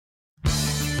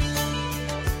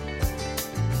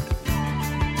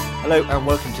Hello and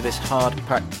welcome to this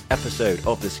hard-packed episode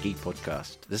of the Ski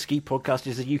Podcast. The Ski Podcast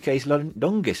is the UK's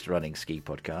longest-running ski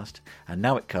podcast, and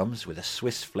now it comes with a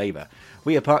Swiss flavour.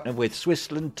 We are partnered with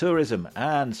Switzerland Tourism,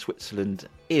 and Switzerland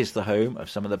is the home of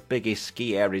some of the biggest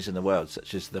ski areas in the world,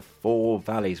 such as the Four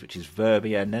Valleys, which is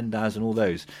Verbier, Nendaz, and all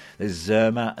those. There's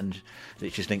Zermatt, and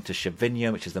which is linked to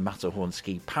Chavignat, which is the Matterhorn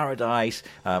ski paradise.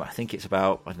 I think it's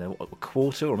about, I don't know, a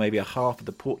quarter or maybe a half of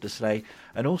the Port de Soleil.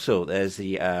 And also there's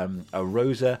the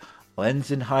Arosa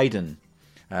Lenzenheiden,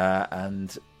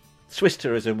 and Swiss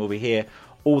Tourism will be here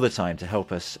all the time to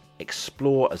help us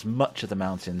explore as much of the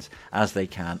mountains as they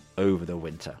can over the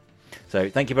winter. So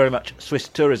thank you very much, Swiss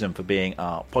Tourism, for being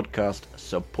our podcast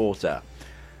supporter.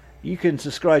 You can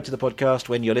subscribe to the podcast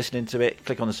when you're listening to it.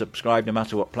 Click on the subscribe no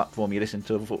matter what platform you listen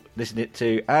it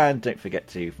to, and don't forget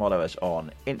to follow us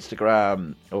on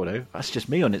Instagram. Oh no, that's just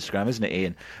me on Instagram, isn't it,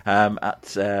 Ian? At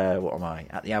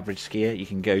the Average Skier. You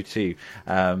can go to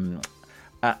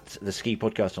at the Ski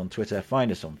Podcast on Twitter,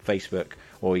 find us on Facebook,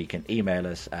 or you can email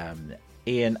us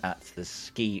Ian at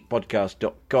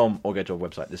theskipodcast.com, or go to our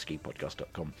website,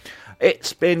 theskipodcast.com.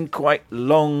 It's been quite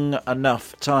long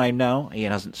enough time now.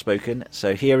 Ian hasn't spoken,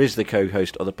 so here is the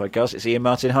co-host of the podcast. It's Ian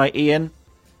Martin. Hi, Ian.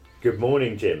 Good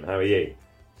morning, Jim. How are you?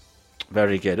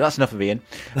 Very good. That's enough of Ian.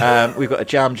 We've got a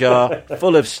jam jar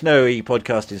full of snowy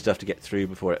podcasting stuff to get through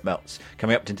before it melts.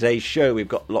 Coming up to today's show, we've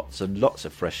got lots and lots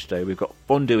of fresh snow. We've got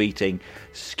fondue eating,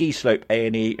 ski slope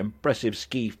A&E, impressive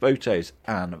ski photos,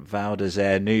 and Val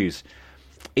d'Isère news.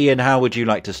 Ian, how would you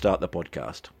like to start the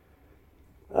podcast?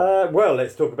 Well,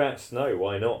 let's talk about snow.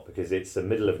 Why not? Because it's the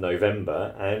middle of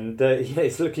November, and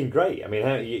it's looking great. I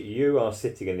mean, you are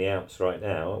sitting in the Alps right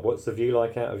now. What's the view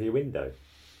like out of your window?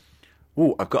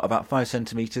 Oh, I've got about 5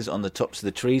 centimetres on the tops of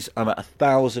the trees. I'm at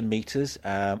 1,000 metres.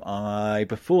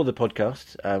 Before the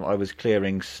podcast, I was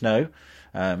clearing snow.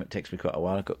 It takes me quite a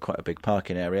while. I've got quite a big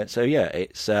parking area. So yeah,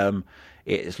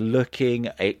 it's looking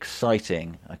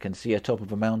exciting. I can see a top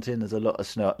of a mountain. There's a lot of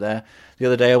snow up there. The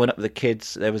other day I went up with the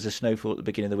kids. There was a snowfall at the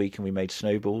beginning of the week and we made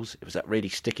snowballs. It was that really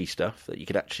sticky stuff that you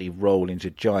could actually roll into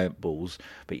giant balls,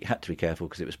 but you had to be careful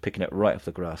because it was picking it right off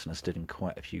the grass, and I stood in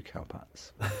quite a few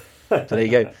cowpats. So there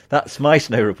you go. That's my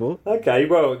snow report. Okay,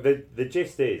 well, the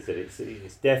gist is that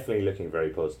it's definitely looking very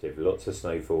positive. Lots of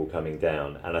snowfall coming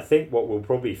down. And I think what we'll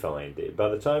probably find, by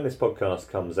the time this podcast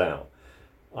comes out,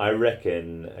 I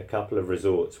reckon a couple of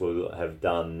resorts will have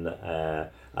done a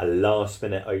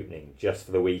last-minute opening just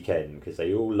for the weekend, because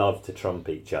they all love to trump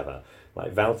each other.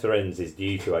 Like Val Thorens is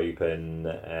due to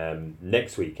open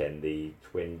next weekend, the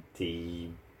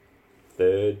 23rd,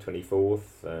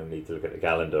 24th. I need to look at the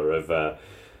calendar of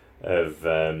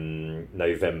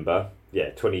November. Yeah,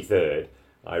 23rd.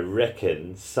 I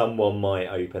reckon someone might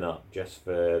open up just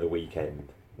for the weekend.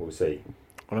 We'll see.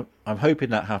 Well, I'm hoping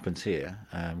that happens here,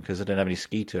 because I don't have any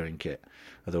ski touring kit.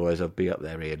 Otherwise, I'd be up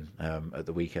there, Ian, at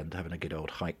the weekend having a good old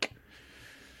hike.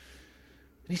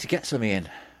 I need to get some, Ian.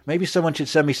 Maybe someone should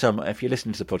send me some. If you're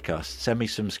listening to the podcast, send me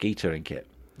some ski touring kit.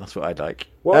 That's what I'd like.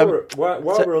 While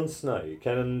we're on snow,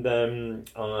 can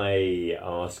I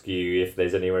ask you if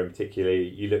there's anywhere in particular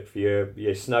you look for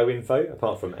your snow info,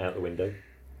 apart from out the window?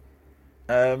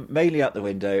 Mainly out the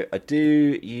window. I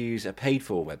do use a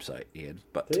paid-for website, Ian,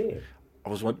 but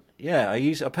I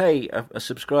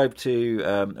subscribe to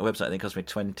a website. I think it costs me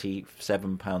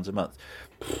 £27 a month,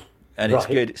 and it's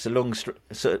good. It's a long. It's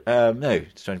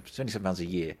 £27 a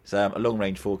year. It's a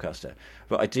long-range forecaster.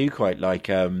 But I do quite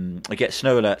like. I get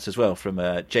snow alerts as well from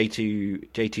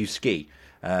J2 Ski,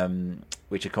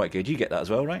 which are quite good. You get that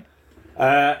as well, right?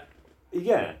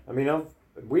 Yeah. I mean,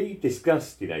 we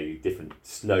discussed different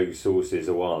snow sources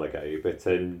a while ago, but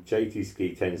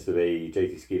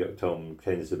JTSki.com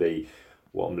tends to be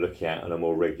what I'm looking at on a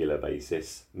more regular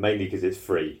basis, mainly because it's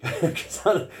free. Because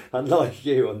unlike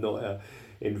you, I'm not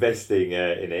investing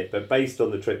in it, but based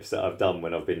on the trips that I've done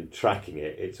when I've been tracking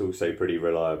it, it's also pretty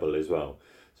reliable as well.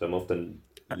 So I'm often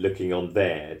looking on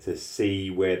there to see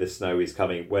where the snow is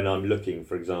coming. When I'm looking,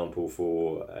 for example,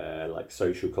 for like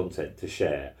social content to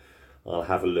share, I'll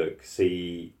have a look,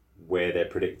 see where they're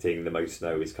predicting the most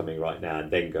snow is coming right now, and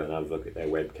then go and have a look at their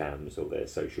webcams or their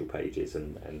social pages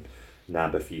and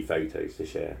nab a few photos to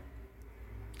share.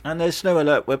 And the snow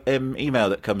alert email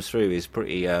that comes through is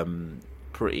pretty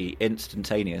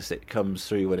instantaneous. It comes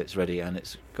through when it's ready, and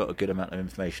it's got a good amount of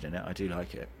information in it. I do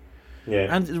like it.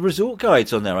 Yeah. And the resort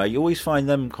guides on there, I always find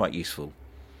them quite useful.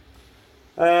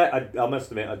 I must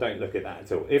admit, I don't look at that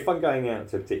at all. If I'm going out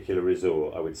to a particular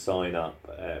resort, I would sign up.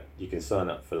 You can sign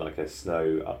up for like a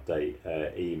snow update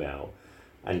email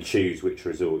and choose which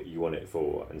resort you want it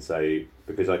for. And so,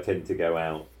 because I tend to go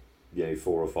out, 4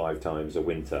 or 5 times a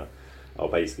winter, I'll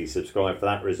basically subscribe for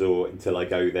that resort until I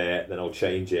go there. Then I'll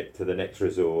change it to the next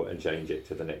resort and change it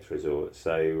to the next resort.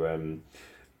 So,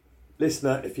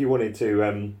 listener, if you wanted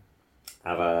to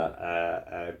have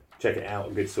a check it out,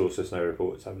 a good source of snow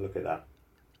reports, have a look at that.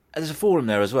 There's a forum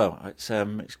there as well. It's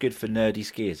good for nerdy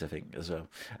skiers, I think, as well.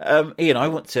 Ian, I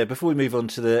want to, before we move on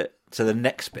to the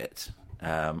next bit,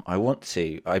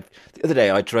 the other day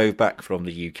I drove back from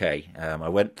the UK. I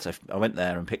went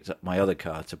there and picked up my other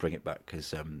car to bring it back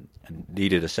because I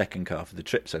needed a second car for the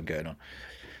trips I'm going on.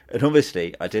 And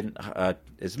obviously I didn't.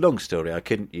 It's a long story. I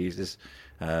couldn't use this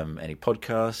any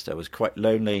podcast. I was quite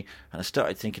lonely, and I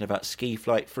started thinking about Ski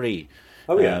Flight Free.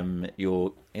 Oh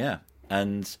yeah.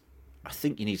 And I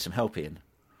think you need some help, Ian.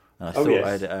 And I thought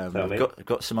I'd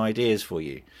got some ideas for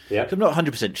you. Yeah. I'm not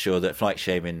 100% sure that flight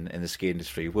shaming in the ski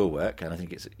industry will work, and I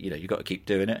think it's you've got to keep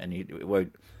doing it, and it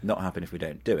won't not happen if we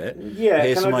don't do it.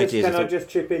 Yeah. Can I just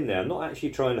chip in there? I'm not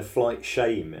actually trying to flight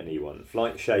shame anyone.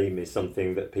 Flight shame is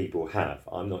something that people have.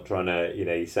 I'm not trying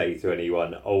to say to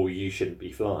anyone, "Oh, you shouldn't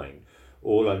be flying."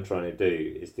 All I'm trying to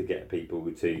do is to get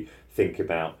people to think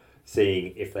about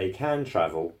seeing if they can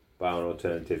travel by an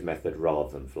alternative method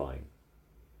rather than flying.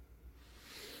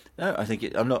 No, I think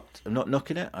I'm not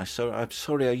knocking it. I'm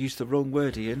sorry I used the wrong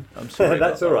word, Ian. I'm sorry.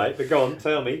 That's all right. But go on,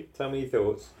 tell me your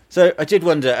thoughts. So I did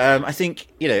wonder. I think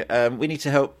we need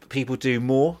to help people do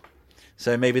more.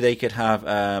 So maybe they could have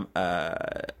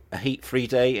a heat-free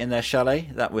day in their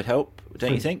chalet. That would help,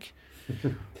 don't you think?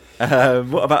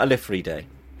 What about a lift-free day?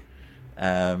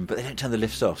 But they don't turn the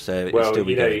lifts off, so it'll still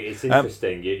be going. It's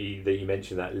interesting that you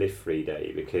mentioned that lift-free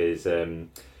day because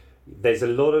there's a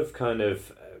lot of kind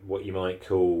of what you might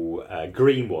call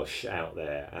greenwash out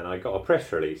there, and I got a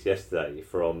press release yesterday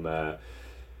from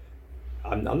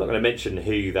I'm not going to mention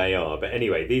who they are, but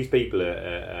anyway, these people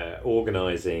are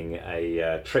organising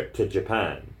a trip to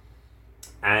Japan,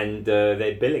 and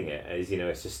they're billing it as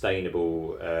a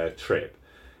sustainable trip.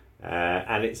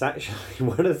 And it's actually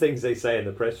one of the things they say in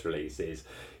the press release is,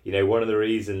 one of the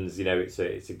reasons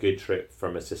it's a good trip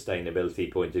from a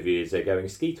sustainability point of view is they're going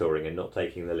ski touring and not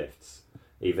taking the lifts,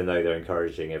 even though they're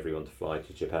encouraging everyone to fly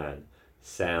to Japan.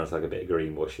 Sounds like a bit of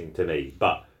greenwashing to me,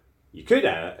 but you could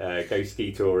go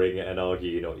ski touring and argue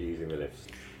you're not using the lifts.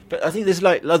 But I think there's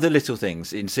like other little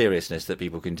things in seriousness that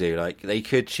people can do. Like they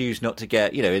could choose not to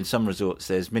get, in some resorts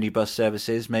there's minibus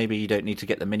services. Maybe you don't need to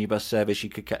get the minibus service. You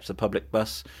could catch the public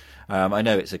bus. I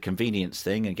know it's a convenience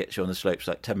thing and gets you on the slopes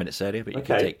like 10 minutes earlier, but you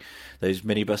can take those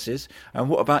minibuses. And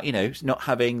what about, not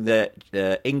having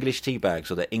the English tea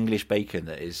bags or the English bacon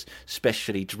that is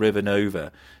specially driven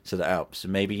over to the Alps?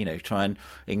 And maybe, try and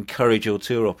encourage your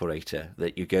tour operator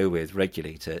that you go with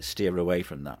regularly to steer away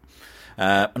from that.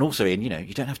 And also, Ian,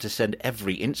 you don't have to send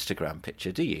every Instagram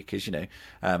picture, do you? Because, an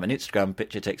Instagram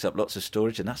picture takes up lots of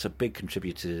storage, and that's a big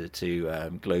contributor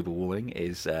to global warming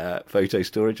is photo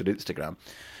storage on Instagram.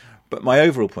 But my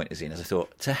overall point is, Ian, as I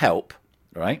thought, to help,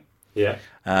 right? Yeah.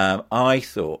 I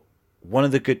thought one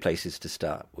of the good places to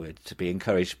start would to be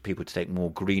encourage people to take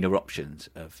more greener options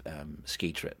of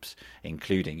ski trips,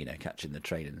 including, catching the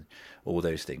train and all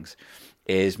those things,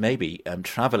 is maybe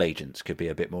travel agents could be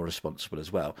a bit more responsible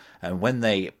as well. And when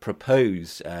they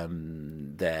propose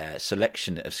their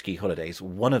selection of ski holidays,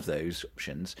 one of those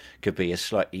options could be a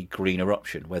slightly greener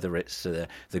option, whether it's the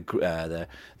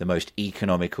most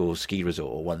economical ski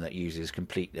resort or one that uses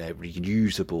complete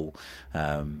reusable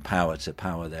power to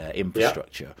power their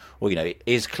infrastructure. Or,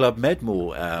 is Club Med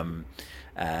more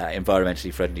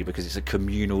environmentally friendly because it's a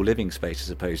communal living space as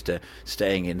opposed to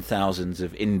staying in thousands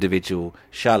of individual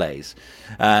chalets.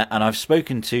 And I've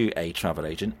spoken to a travel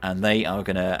agent, and they are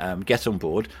going to get on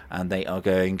board, and they are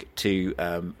going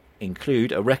to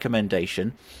include a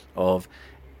recommendation of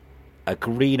a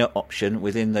greener option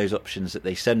within those options that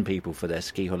they send people for their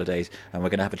ski holidays, and we're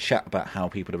going to have a chat about how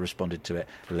people have responded to it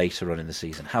later on in the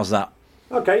season. How's that?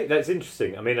 Okay, that's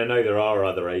interesting. I mean, I know there are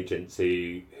other agents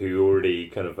who already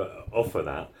kind of offer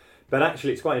that, but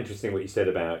actually it's quite interesting what you said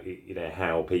about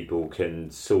how people can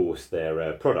source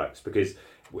their products, because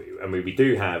we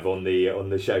do have on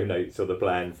the show notes or the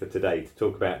plan for today to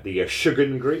talk about the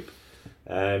Schugen Group.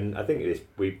 I think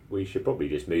we should probably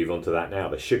just move on to that now.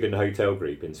 The Schugen Hotel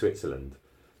Group in Switzerland.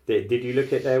 Did you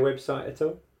look at their website at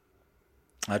all?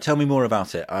 Tell me more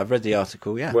about it. I've read the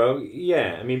article. Yeah. Well,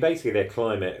 yeah. I mean, basically, they're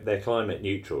climate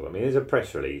neutral. I mean, there's a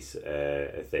press release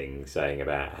thing saying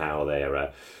about how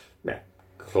they're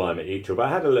climate neutral. But I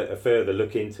had a further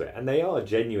look into it, and they are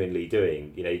genuinely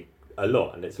doing a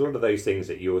lot. And it's a lot of those things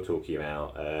that you're talking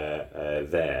about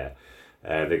there.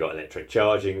 They've got electric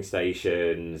charging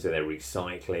stations, and they're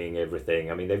recycling everything.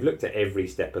 I mean, they've looked at every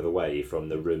step of the way, from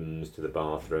the rooms to the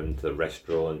bathroom to the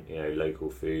restaurant.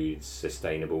 Local foods,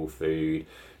 sustainable food.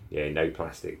 No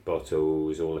plastic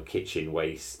bottles. All the kitchen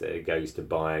waste that goes to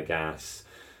biogas.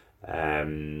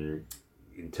 In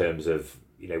terms of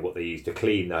what they use to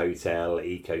clean the hotel,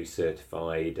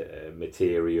 eco-certified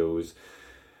materials.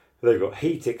 They've got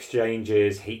heat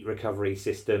exchangers, heat recovery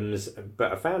systems,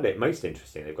 but I found it most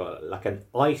interesting. They've got like an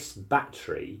ice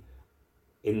battery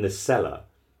in the cellar,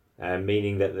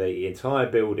 meaning that the entire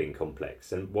building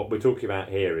complex, and what we're talking about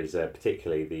here is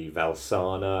particularly the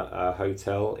Valsana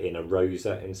Hotel in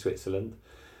Arosa in Switzerland,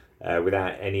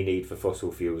 without any need for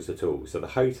fossil fuels at all. So the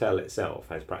hotel itself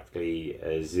has practically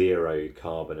zero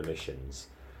carbon emissions.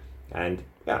 And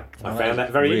I found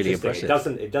that very really interesting.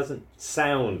 impressive. It doesn't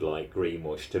sound like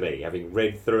greenwash to me. Having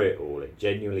read through it all, it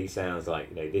genuinely sounds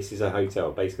like this is a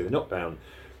hotel. Basically, they knocked down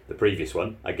the previous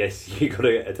one. I guess you've got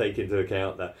to take into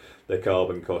account the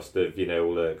carbon cost of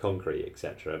all the concrete,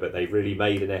 etc. But they've really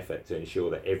made an effort to ensure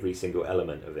that every single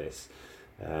element of this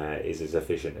is as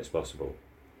efficient as possible.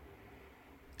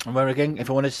 And where again, if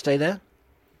I wanted to stay there?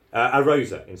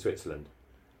 Arosa in Switzerland.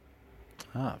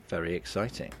 Very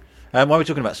exciting. While we're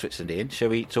talking about Switzerland, Ian, shall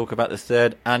we talk about the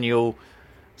third annual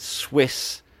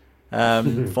Swiss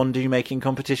fondue making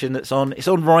competition that's on? It's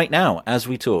on right now as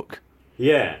we talk.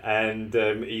 Yeah, and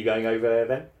are you going over there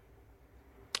then?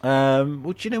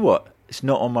 Well, do you know what? It's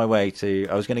not on my way to...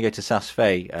 I was going to go to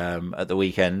Saas-Fee at the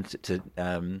weekend to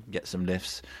get some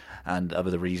lifts and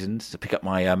other reasons, to pick up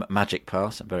my Magic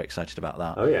Pass. I'm very excited about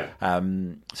that. Oh, yeah.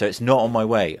 So it's not on my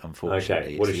way,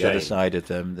 unfortunately. Okay, what a it's shame. the other side of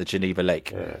the Geneva Lake.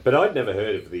 Yeah. But I'd never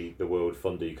heard of the World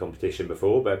Fondue competition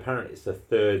before, but apparently it's the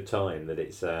third time that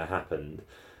it's happened.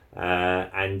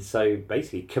 And so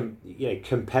basically,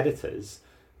 competitors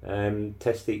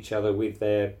test each other with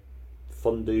their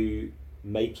fondue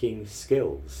making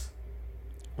skills.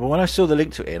 Well, when I saw the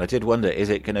link to it, I did wonder, is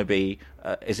it going to be,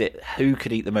 is it who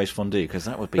could eat the most fondue? Because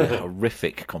that would be a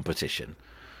horrific competition.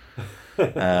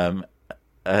 And,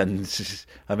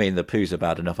 I mean, the poos are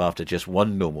bad enough after just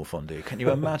one normal fondue. Can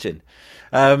you imagine?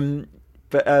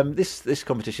 But this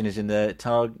competition is in the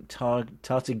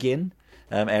Tartagin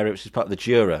area, which is part of the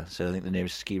Jura. So I think the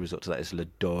nearest ski resort to that is Le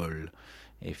Dole,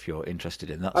 if you're interested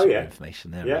in that sort of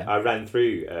information there. Yeah, I ran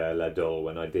through La Dole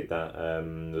when I did that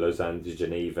Lausanne to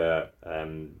Geneva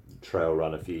trail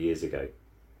run a few years ago.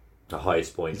 The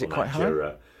highest point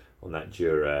on that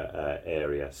Jura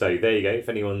area. So there you go. If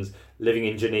anyone's living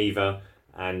in Geneva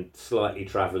and slightly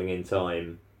travelling in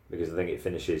time, because I think it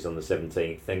finishes on the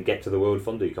 17th, then get to the World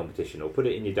Fondue competition or put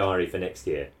it in your diary for next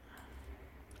year.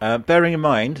 Bearing in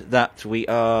mind that we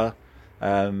are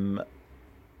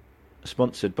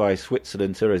sponsored by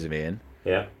Switzerland Tourism, Ian.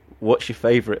 Yeah. What's your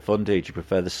favourite fondue? Do you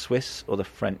prefer the Swiss or the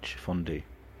French fondue?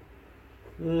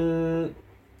 I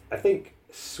think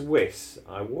Swiss.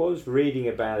 I was reading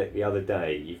about it the other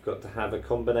day. You've got to have a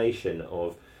combination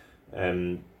of...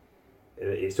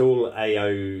 it's all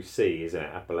AOC, isn't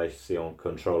it? Appellation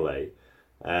Contrôlée.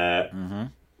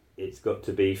 It's got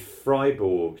to be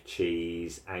Freiburg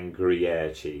cheese and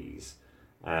Gruyere cheese.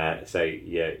 So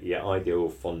your ideal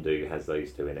fondue has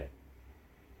those two in it.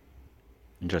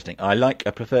 Interesting. I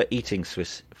prefer eating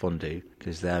Swiss fondue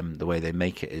because the way they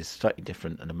make it is slightly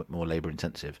different and a bit more labour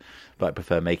intensive. But I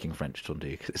prefer making French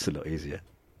fondue because it's a lot easier.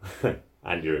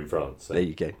 And you're in France. So. There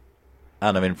you go.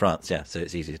 And I'm in France, yeah, so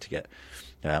it's easier to get.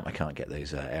 I can't get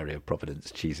those area of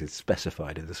Providence cheeses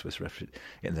specified in the Swiss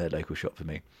in their local shop for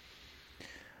me.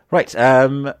 Right.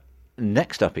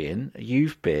 Next up, Ian,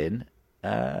 you've been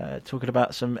talking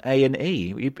about some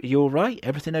A&E. You all right?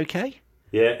 Everything okay?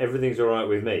 Yeah, everything's all right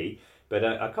with me. But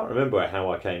I can't remember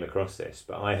how I came across this,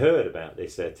 but I heard about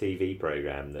this TV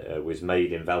programme that was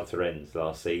made in Val Thorens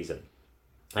last season.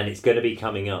 And it's going to be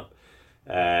coming up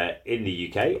in the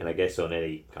UK, and I guess on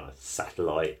any kind of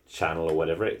satellite channel or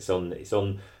whatever. It's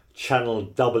on Channel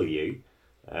W,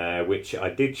 which I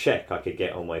did check I could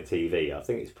get on my TV. I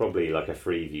think it's probably like a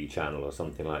Freeview channel or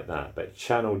something like that. But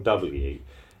Channel W,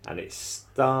 and it's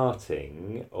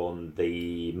starting on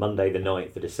the Monday the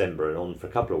 9th of December and on for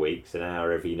a couple of weeks, an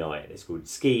hour every night. And it's called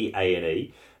Ski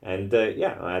A&E. And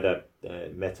I had had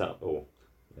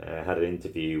an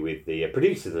interview with the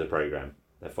producers of the programme.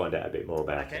 To find out a bit more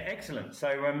about it. Okay, excellent. So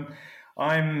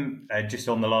I'm just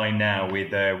on the line now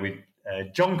with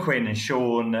John Quinn and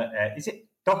Sean. Is it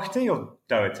Doherty or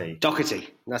Doherty? Doherty,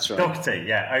 that's right. Doherty,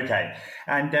 yeah, okay.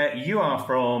 And you are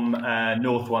from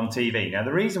North One TV. Now,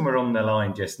 the reason we're on the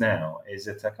line just now is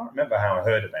that I can't remember how I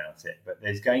heard about it, but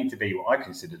there's going to be what I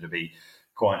consider to be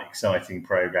quite an exciting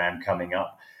programme coming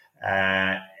up.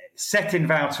 set in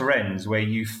Val Thorens where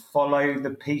you follow the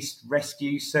Peace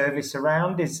Rescue Service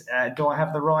around. Do I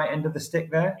have the right end of the stick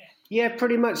there? Yeah,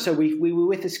 pretty much. So we were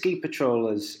with the ski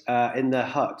patrollers in the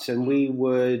huts, and we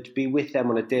would be with them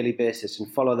on a daily basis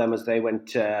and follow them as they went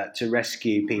to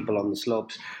rescue people on the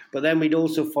slopes. But then we'd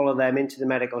also follow them into the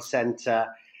medical centre,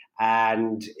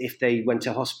 and if they went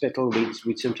to hospital,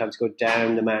 we'd sometimes go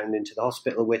down the mountain into the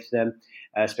hospital with them,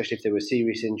 especially if there were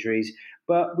serious injuries.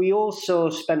 But we also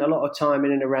spent a lot of time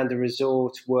in and around the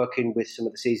resort working with some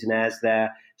of the seasonaires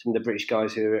there, some of the British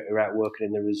guys who are out working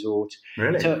in the resort.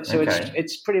 Really? So Okay.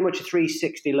 it's pretty much a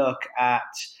 360 look at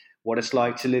what it's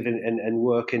like to live and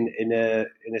work in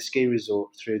a ski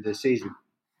resort through the season.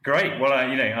 Great. Well,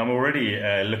 I'm already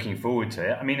looking forward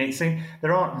to it. I mean, it seems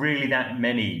there aren't really that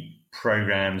many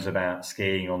programs about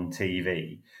skiing on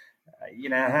TV.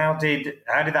 How did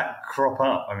that crop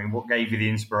up? I mean, what gave you the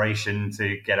inspiration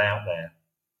to get out there?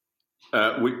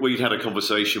 We'd had a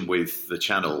conversation with the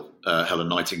channel. Helen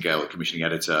Nightingale, the commissioning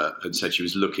editor, had said she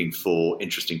was looking for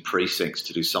interesting precincts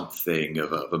to do something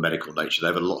of a medical nature.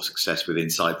 They've had a lot of success with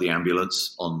Inside the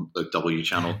Ambulance on the W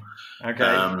channel.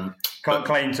 Okay. Can't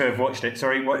claim to have watched it.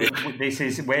 Sorry,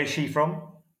 where's she from?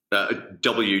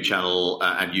 W channel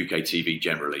and UK TV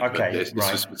generally. Okay, but this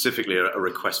was specifically a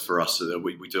request for us.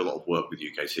 We do a lot of work with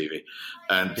UK TV.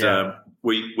 And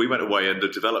we went away, and the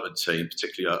development team,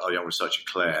 particularly our young researcher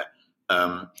Claire,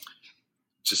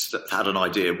 just had an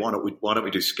idea. Why don't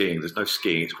we do skiing? There's no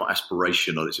skiing. It's quite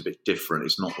aspirational. It's a bit different.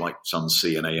 It's not like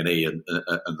Sunsea and A&E and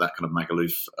that kind of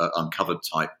Magaluf uncovered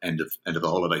type end of the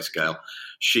holiday scale.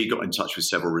 She got in touch with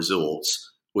several resorts.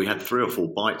 We had 3 or 4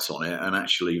 bites on it, and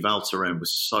actually Val Thorens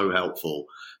was so helpful.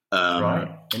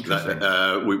 Right, interesting.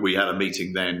 We had a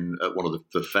meeting then at one of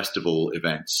the festival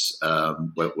events,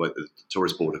 where the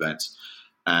tourist board events,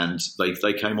 and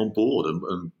they came on board,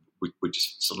 and we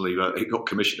just suddenly it got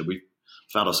commissioned, and we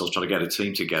found ourselves trying to get a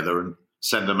team together and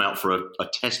send them out for a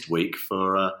test week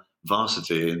for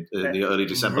varsity in the early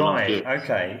December last year.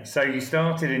 Okay. So you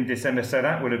started in December, so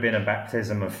that would have been a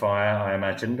baptism of fire, I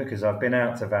imagine, because I've been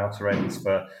out to Val Thorens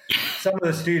for some of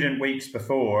the student weeks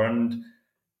before, and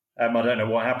I don't know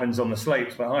what happens on the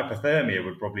slopes, but hypothermia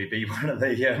would probably be one of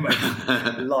the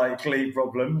most likely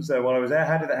problems while I was there.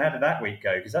 How did that week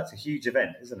go? Because that's a huge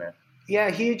event, isn't it?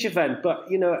 Yeah, huge event, but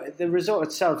the resort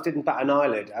itself didn't bat an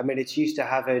eyelid. I mean, it's used to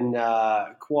having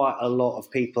quite a lot of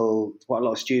people, quite a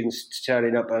lot of students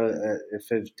turning up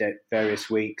for various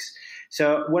weeks.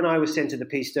 So when I was sent to the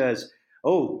Pisteurs,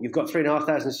 you've got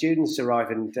 3,500 students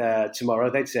arriving tomorrow,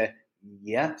 they'd say,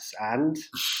 yes, and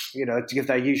to give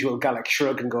their usual Gallic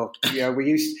shrug and go, we're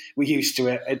used to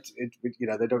it.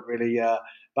 They don't really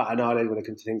bat an eyelid when it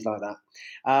comes to things like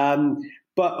that.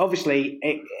 But obviously,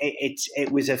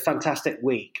 it was a fantastic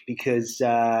week because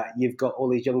you've got all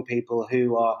these young people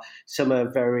some are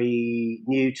very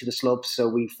new to the slopes. So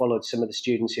we followed some of the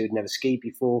students who had never skied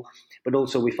before, but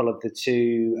also we followed the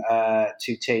two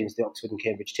teams, the Oxford and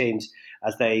Cambridge teams,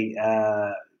 as they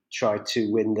tried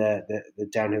to win the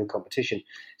downhill competition.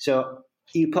 So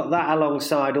you put that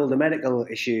alongside all the medical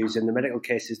issues and the medical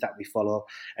cases that we follow,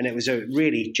 and it was a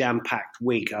really jam-packed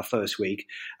week, our first week.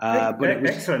 But it was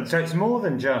excellent. So it's more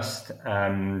than just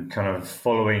kind of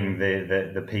following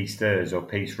the Pisteurs or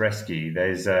Peace Rescue.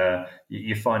 There's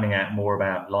you're finding out more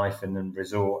about life in the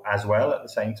resort as well at the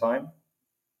same time.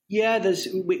 Yeah, there's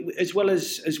as well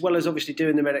as obviously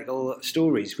doing the medical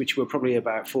stories, which were probably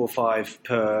about 4 or 5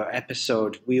 per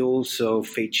episode. We also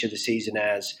feature the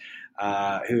seasonaires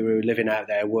who are living out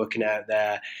there, working out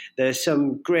there. There's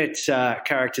some great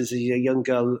characters. There's a young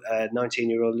girl,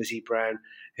 19-year-old Lizzie Brown,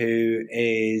 who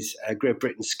is a Great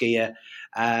Britain skier,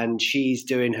 and she's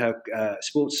doing her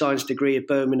sports science degree at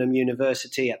Birmingham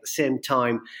University. At the same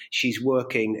time, she's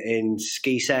working in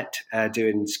ski set,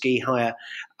 doing ski hire,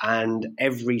 and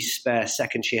every spare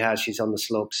second she has, she's on the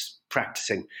slopes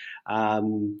practicing.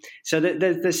 So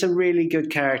there's some really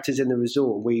good characters in the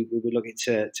resort. We were looking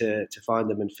to find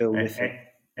them and film with them.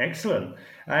 Excellent.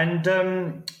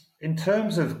 And in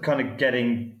terms of kind of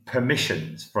getting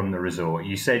permissions from the resort,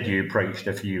 you said you approached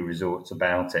a few resorts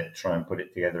about it, try and put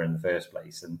it together in the first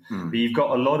place. But you've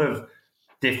got a lot of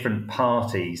different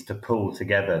parties to pull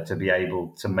together to be able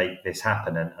to make this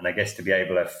happen, and I guess to be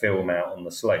able to film out on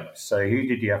the slopes. So who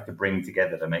did you have to bring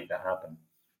together to make that happen?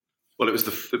 Well, it was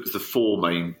the 4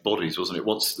 main bodies, wasn't it?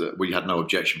 Once we had no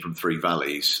objection from Three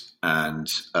Valleys, and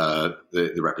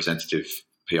the representative,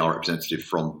 PR representative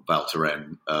from Val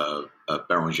Thorens,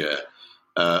 Bérengère,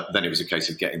 then it was a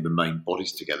case of getting the main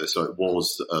bodies together. So it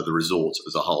was the resort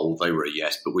as a whole. They were a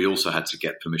yes, but we also had to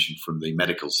get permission from the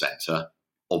medical centre,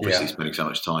 obviously spending so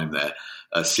much time there,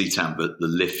 CTAM, but the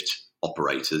lift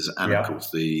operators, and of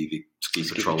course the ski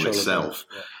patrol itself.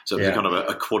 Yeah. So it was kind of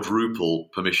a quadruple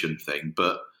permission thing,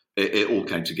 but it all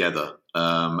came together,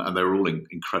 and they were all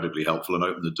incredibly helpful and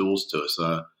opened the doors to us.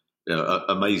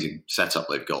 Amazing setup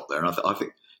they've got there, and I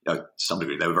think to some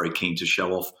degree they were very keen to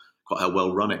show off quite how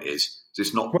well run it is.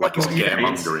 It's not like a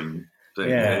scaremongering thing.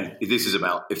 Yeah. This is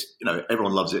about, if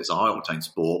everyone loves it. It's a high octane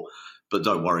sport, but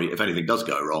don't worry, if anything does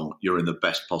go wrong, you're in the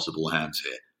best possible hands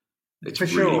here. It's for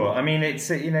sure. I mean, it's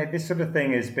this sort of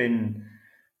thing has been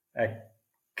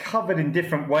covered in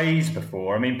different ways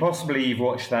before. I mean, possibly you've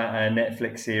watched that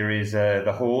Netflix series,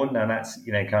 The Horn, and that's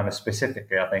kind of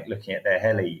specifically, I think, looking at their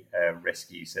heli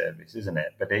rescue service, isn't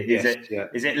it? But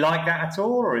is it like that at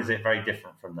all, or is it very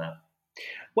different from that?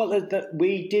 Well,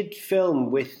 we did film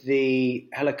with the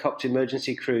helicopter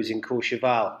emergency crews in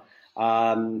Courchevel,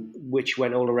 which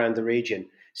went all around the region.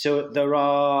 So there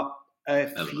are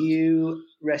a few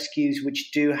rescues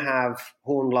which do have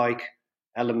horn-like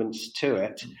elements to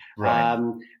it. Right.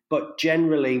 But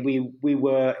generally, we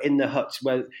were in the huts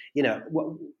where,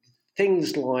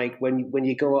 things like when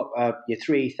you go up, you're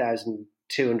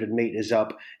 3,200 meters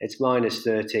up, it's minus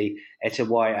 30, it's a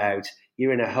whiteout.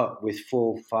 You're in a hut with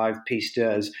 4 or 5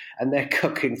 pisteurs, and they're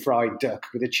cooking fried duck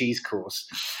with a cheese course.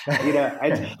 And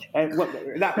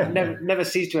that never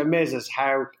ceased to amaze us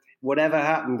how, whatever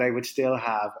happened, they would still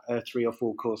have a 3 or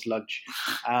 4 course lunch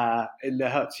in the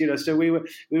huts. So we were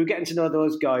getting to know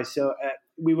those guys. So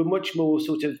we were much more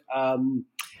sort of on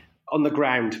the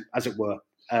ground, as it were,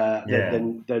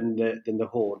 than the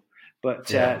Horn. But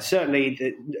certainly,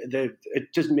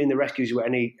 it doesn't mean the rescues were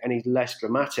any less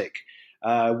dramatic.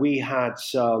 We had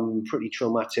some pretty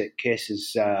traumatic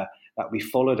cases that we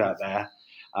followed out there.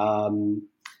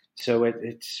 So I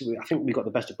think we got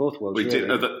the best of both worlds. We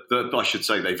really. did. I should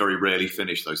say they very rarely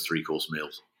finish those 3-course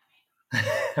meals.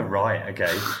 Right.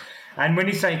 Okay. And when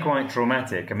you say quite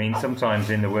traumatic, I mean,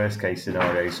 sometimes in the worst case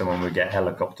scenario, someone would get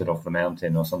helicoptered off the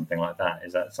mountain or something like that.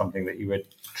 Is that something that you were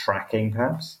tracking,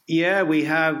 perhaps? Yeah,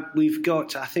 we've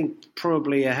got, I think,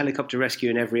 probably a helicopter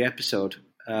rescue in every episode,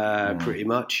 pretty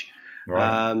much.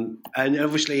 Right. And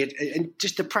obviously, and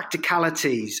just the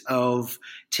practicalities of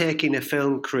putting a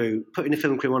film crew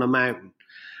on a mountain,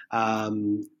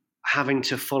 having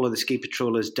to follow the ski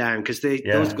patrollers down, because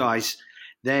those guys,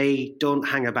 they don't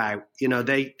hang about.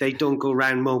 They don't go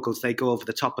around moguls; they go over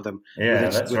the top of them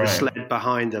with a sled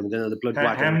behind them. The blood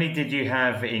wagon. How many did you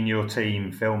have in your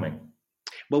team filming?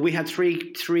 Well, we had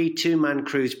three 2-man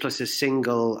crews plus a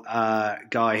single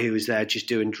guy who was there just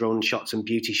doing drone shots and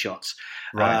beauty shots.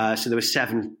 Right. So there were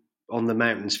 7 on the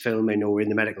mountains filming or in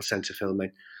the medical centre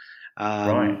filming.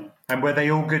 Right. And were they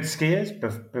all good skiers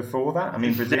before that? I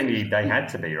mean, presumably they had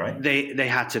to be, right? They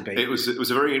had to be. It was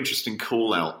a very interesting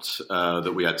call out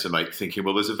that we had to make, thinking,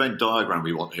 well, there's a Venn diagram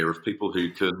we want here of people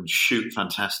who can shoot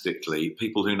fantastically,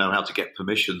 people who know how to get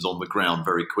permissions on the ground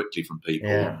very quickly from people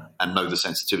and know the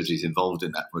sensitivities involved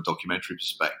in that from a documentary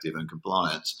perspective and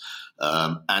compliance.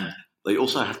 And they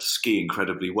also have to ski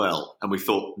incredibly well. And we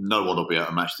thought no one will be able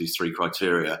to match these 3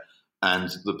 criteria.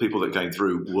 And the people that came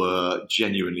through were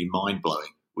genuinely mind-blowing.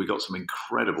 We got some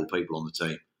incredible people on the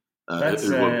team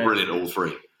who were brilliant, all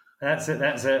 3. That's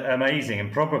amazing,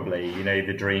 and probably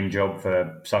the dream job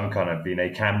for some kind of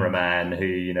cameraman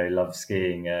who loves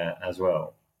skiing as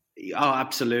well. Oh,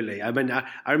 absolutely. I mean,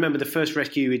 I remember the first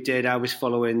rescue we did. I was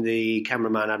following the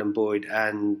cameraman Adam Boyd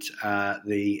and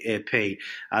the AP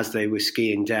as they were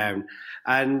skiing down,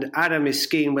 and Adam is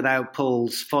skiing without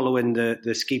poles, following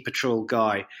the ski patrol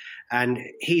guy. And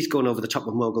he's gone over the top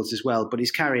of moguls as well, but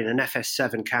he's carrying an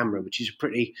FS7 camera, which is a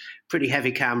pretty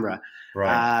heavy camera,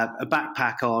 right. A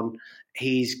backpack on.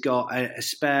 He's got a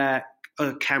spare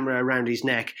camera around his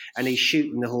neck, and he's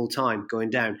shooting the whole time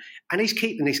going down. And he's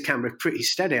keeping his camera pretty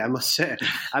steady, I must say.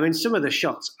 I mean, some of the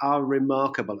shots are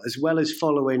remarkable, as well as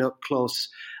following up close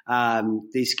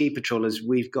these ski patrollers.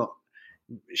 We've got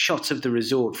shots of the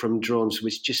resort from drones,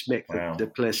 which just make the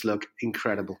place look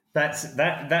incredible. That's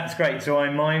great. So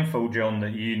I'm mindful, John,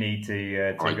 that you need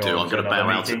to go on. I'm going to bow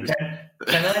out.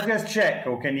 Can I just check,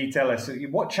 or can you tell us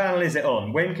what channel is it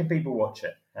on? When can people watch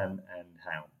it, and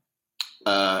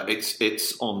how?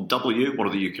 It's on W, one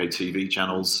of the UK TV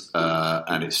channels,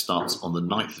 and it starts on the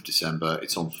 9th of December.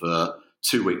 It's on for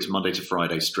 2 weeks, Monday to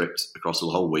Friday, stripped across the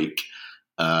whole week,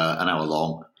 an hour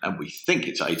long, and we think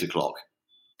it's 8 o'clock.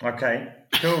 Okay,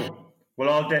 cool. Well,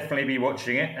 I'll definitely be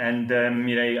watching it, and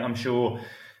I'm sure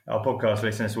our podcast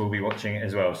listeners will be watching it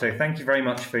as well. So thank you very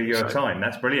much for your time.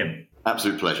 That's brilliant.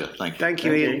 Absolute pleasure. Thank you. Thank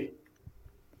you, Ian.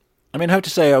 I mean, I have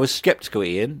to say I was sceptical,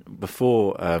 Ian,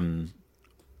 before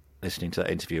listening to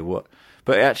that interview.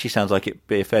 But it actually sounds like it'd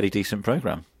be a fairly decent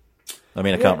programme. I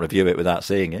mean, I can't review it without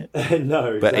seeing it.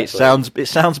 No, exactly. But it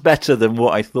sounds better than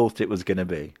what I thought it was going to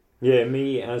be. Yeah,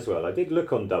 me as well. I did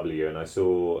look on W and I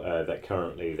saw that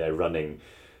currently they're running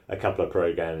a couple of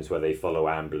programs where they follow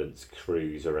ambulance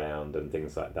crews around and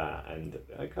things like that. And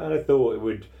I kind of thought it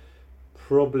would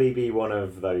probably be one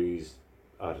of those,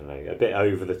 I don't know, a bit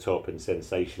over the top and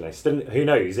sensationalist. And who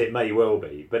knows, it may well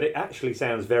be. But it actually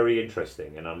sounds very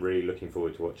interesting and I'm really looking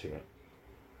forward to watching it.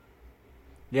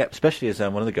 Yeah, especially as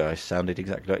one of the guys sounded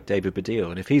exactly like David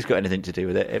Baddiel. And if he's got anything to do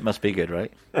with it, it must be good,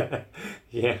 right?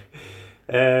 Yeah.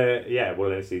 Well,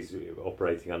 unless he's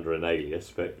operating under an alias,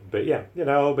 but yeah,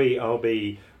 I'll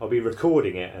be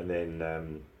recording it and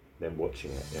then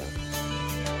watching it. Yeah.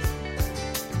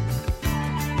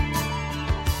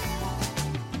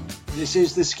 This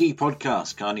is the Ski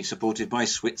Podcast, kindly supported by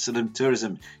Switzerland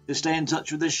Tourism. To stay in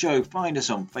touch with the show, find us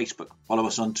on Facebook, follow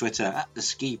us on Twitter at the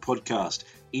Ski Podcast,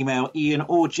 email Ian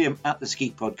or Jim at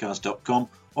theskipodcast.com,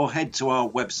 or head to our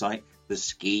website, the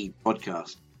Ski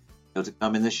Podcast. To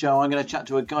come in the show, I'm going to chat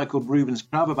to a guy called Ruben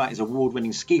Scrab about his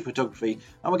award-winning ski photography,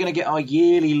 and we're going to get our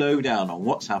yearly lowdown on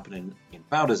what's happening in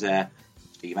Val d'Isère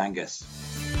with Steve Angus.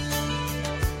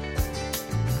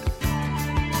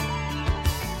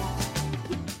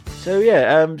 So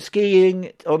yeah,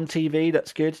 skiing on TV,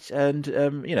 that's good, and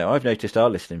I've noticed our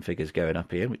listening figures going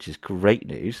up, Ian, which is great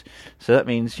news. So that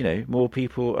means more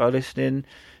people are listening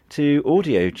to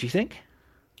audio. Do you think?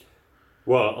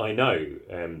 Well, I know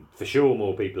for sure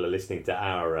more people are listening to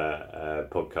our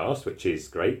podcast, which is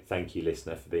great. Thank you,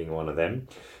 listener, for being one of them.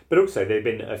 But also there have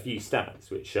been a few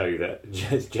stats which show that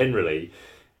just generally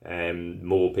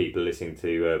more people listening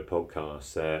to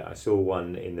podcasts. I saw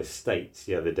one in the States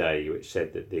the other day which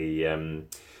said that the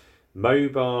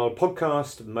mobile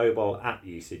app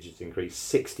usage has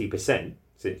increased 60%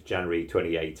 since January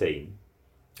 2018.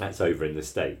 That's over in the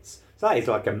States. So that is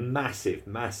like a massive,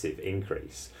 massive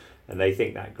increase. And they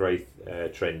think that growth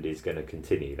trend is going to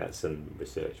continue. That's some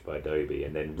research by Adobe.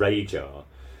 And then Radar,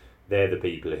 they're the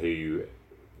people who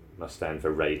must stand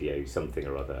for radio something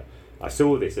or other. I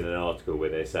saw this in an article where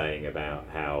they're saying about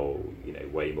how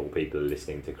way more people are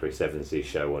listening to Chris Evans'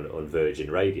 show on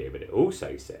Virgin Radio, but it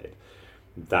also said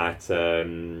that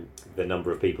the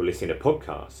number of people listening to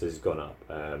podcasts has gone up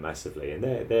massively, and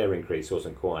their increase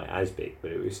wasn't quite as big,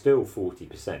 but it was still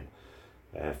 40%.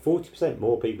 40%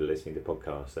 more people listening to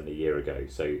podcasts than a year ago.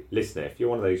 So, listener, if you're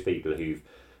one of those people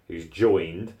who's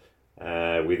joined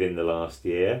within the last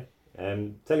year,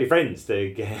 tell your friends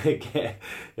to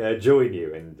join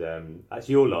you. And that's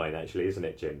your line, actually, isn't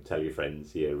it, Jim? Tell your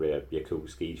friends, your cool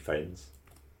ski friends.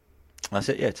 That's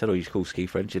it. Yeah, tell all your cool ski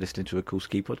friends you're listening to a cool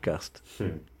ski podcast.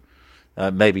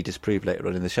 Maybe disprove later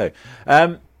on in the show.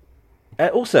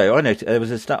 Also, I noticed there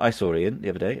was a stat I saw, Ian, the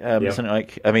other day. Something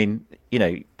like,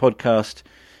 podcast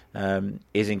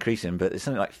is increasing, but there's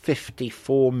something like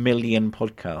 54 million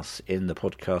podcasts in the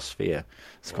podcast sphere.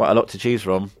 It's quite a lot to choose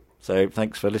from. So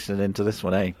thanks for listening into this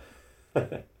one, eh?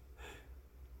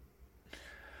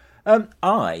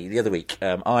 The other week,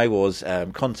 I was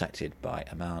contacted by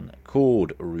a man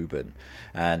called Ruben,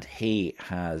 and he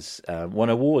has won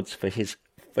awards for his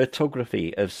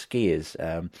photography of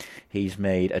skiers. He's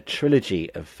made a trilogy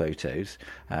of photos.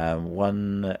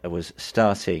 One was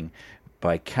starting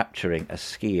by capturing a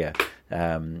skier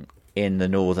in the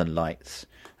Northern Lights.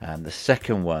 The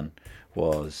second one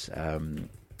was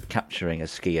capturing a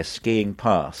skier skiing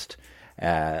past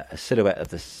a silhouette of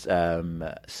the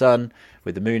sun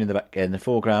with the moon in the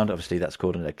foreground. Obviously, that's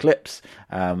called an eclipse,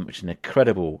 which is an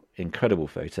incredible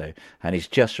photo. And he's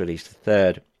just released the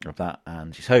third of that,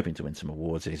 and he's hoping to win some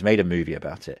awards. And he's made a movie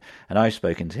about it. And I've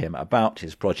spoken to him about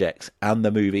his projects and the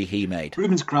movie he made.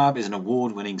 Ruben Scrab is an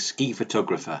award-winning ski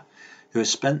photographer who has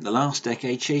spent the last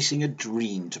decade chasing a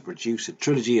dream to produce a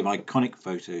trilogy of iconic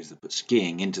photos that put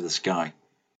skiing into the sky.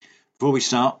 Before we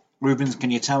start, Rubens, can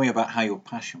you tell me about how your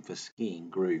passion for skiing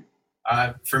grew?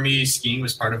 For me, skiing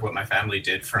was part of what my family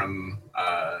did from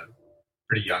a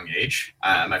pretty young age.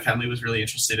 My family was really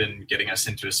interested in getting us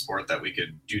into a sport that we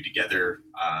could do together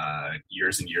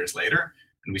years and years later.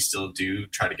 And we still do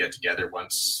try to get together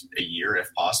once a year,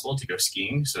 if possible, to go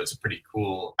skiing. So it's a pretty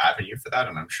cool avenue for that.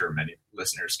 And I'm sure many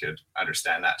listeners could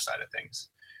understand that side of things.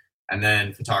 And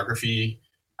then photography,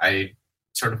 I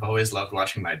sort of always loved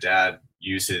watching my dad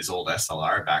use his old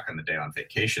SLR back in the day on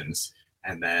vacations.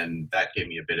 And then that gave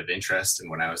me a bit of interest. And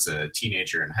when I was a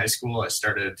teenager in high school, I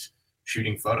started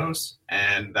shooting photos,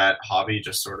 and that hobby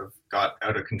just sort of got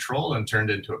out of control and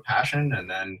turned into a passion. And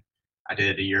then I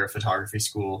did a year of photography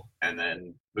school and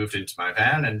then moved into my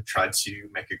van and tried to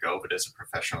make a go of it as a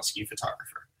professional ski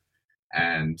photographer.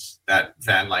 And that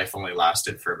van life only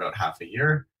lasted for about half a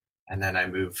year. And then I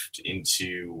moved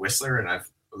into Whistler, and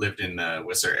I've lived in the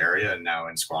Whistler area and now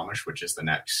in Squamish, which is the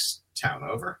next town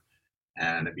over.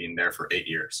 And I've been there for 8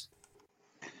 years.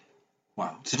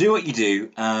 Wow. To do what you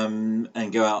do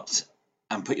and go out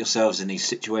and put yourselves in these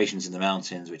situations in the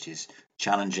mountains, which is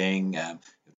challenging, you're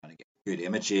trying to get good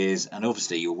images, and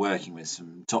obviously you're working with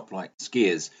some top-flight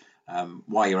skiers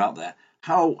while you're out there.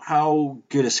 How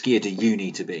good a skier do you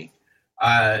need to be?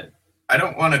 I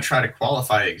don't want to try to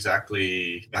qualify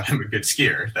exactly that I'm a good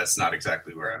skier. That's not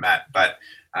exactly where I'm at. But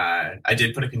I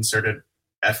did put a concerted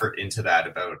effort into that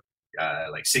about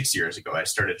 6 years ago. I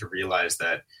started to realize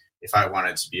that if I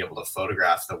wanted to be able to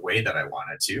photograph the way that I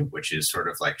wanted to, which is sort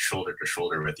of like shoulder to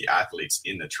shoulder with the athletes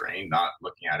in the terrain, not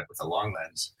looking at it with a long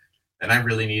lens, then I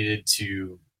really needed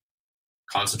to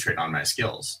concentrate on my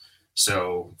skills.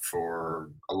 So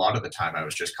for a lot of the time, I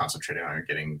was just concentrating on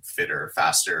getting fitter,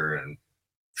 faster, and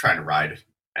trying to ride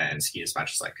and ski as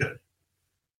much as I could.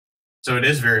 So it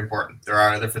is very important. There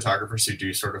are other photographers who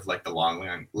do sort of like the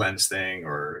long lens thing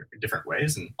or different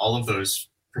ways, and all of those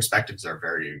perspectives are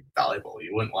very valuable.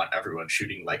 You wouldn't want everyone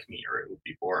shooting like me, or it would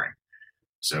be boring.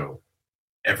 So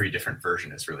every different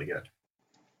version is really good.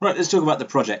 Right, let's talk about the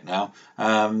project now.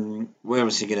 We're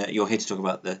obviously you're here to talk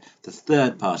about the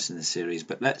third part in the series,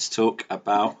 but let's talk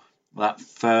about that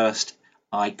first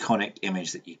iconic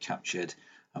image that you captured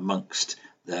amongst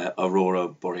the Aurora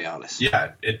Borealis.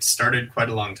 Yeah, it started quite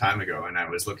a long time ago, and I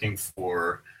was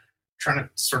trying to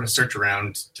sort of search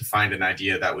around to find an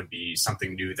idea that would be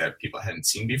something new that people hadn't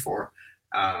seen before.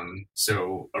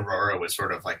 So Aurora was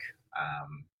sort of like,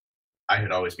 I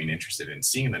had always been interested in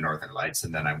seeing the Northern Lights,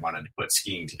 and then I wanted to put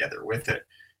skiing together with it.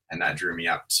 And that drew me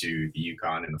up to the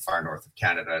Yukon in the far north of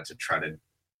Canada to try to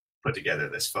put together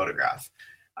this photograph.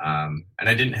 And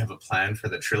I didn't have a plan for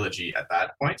the trilogy at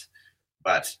that point.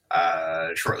 But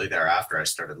shortly thereafter, I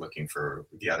started looking for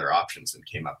the other options and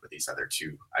came up with these other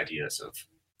two ideas of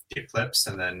the eclipse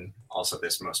and then also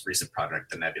this most recent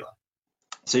project, the nebula.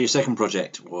 So your second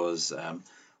project was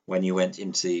when you went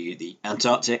into the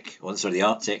Arctic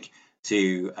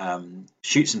to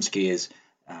shoot some skiers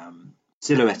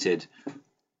silhouetted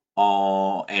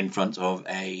in front of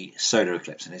a solar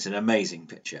eclipse, and it's an amazing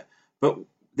picture. But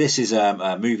this is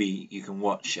a movie you can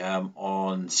watch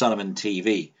on Sullivan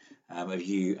TV. Of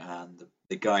you and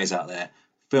the guys out there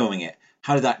filming it.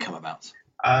 How did that come about?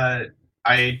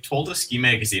 I told a ski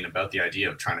magazine about the idea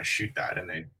of trying to shoot that, and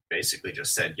they basically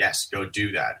just said, yes, go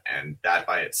do that. And that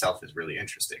by itself is really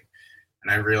interesting.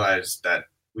 And I realized that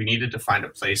we needed to find a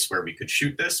place where we could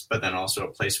shoot this, but then also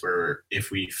a place where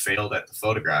if we failed at the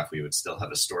photograph, we would still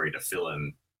have a story to fill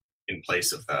in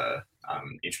place of the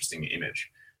interesting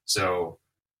image. So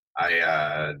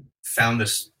I found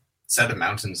this set of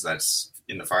mountains that's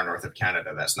in the far north of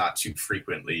Canada that's not too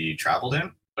frequently traveled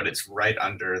in, but it's right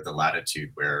under the latitude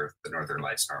where the Northern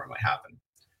Lights normally happen.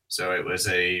 So it was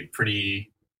a pretty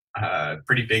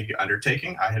big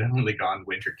undertaking. I had only gone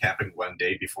winter camping one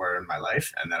day before in my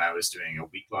life, and then I was doing a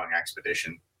week-long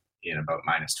expedition in about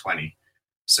 -20.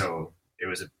 So it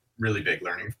was a really big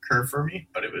learning curve for me,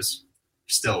 but it was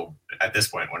still, at this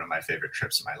point, one of my favorite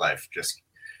trips in my life. Just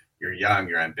you're young,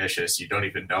 you're ambitious, you don't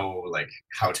even know like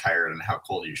how tired and how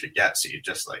cold you should get, so you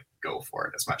just like go for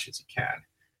it as much as you can.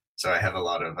 So I have a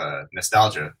lot of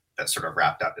nostalgia that's sort of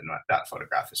wrapped up in that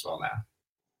photograph as well now.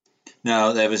 Now,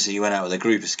 obviously, you went out with a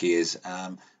group of skiers,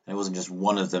 and it wasn't just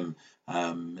one of them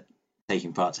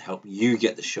taking part to help you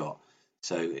get the shot.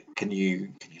 So can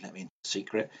you let me into a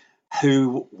secret?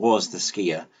 Who was the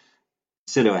skier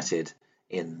silhouetted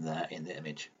in the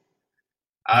image?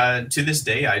 To this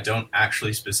day, I don't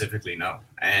actually specifically know.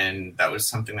 And that was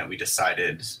something that we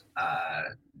decided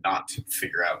not to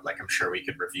figure out. Like, I'm sure we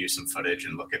could review some footage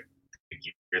and look at the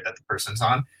gear that the person's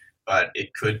on, but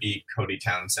it could be Cody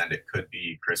Townsend, it could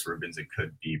be Chris Rubens, it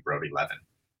could be Brody Levin.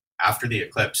 After the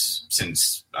eclipse,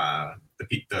 since the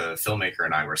filmmaker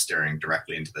and I were staring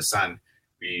directly into the sun,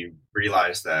 we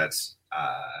realized that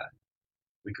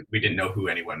we didn't know who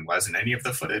anyone was in any of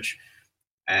the footage.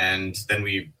 And then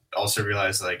we also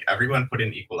realized like everyone put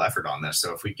in equal effort on this.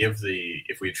 So if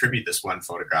we attribute this one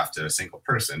photograph to a single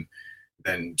person,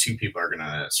 then two people are going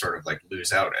to sort of like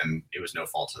lose out, and it was no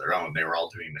fault of their own. They were all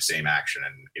doing the same action,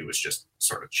 and it was just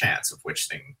sort of chance of which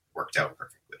thing worked out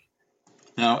perfectly.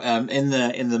 Now, in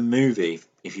the movie,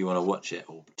 if you want to watch it,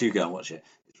 or do go and watch it,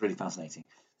 it's really fascinating.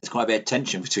 There's quite a bit of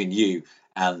tension between you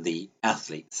and the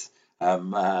athletes. How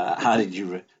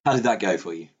did that go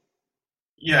for you?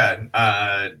 Yeah,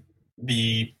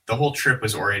 the whole trip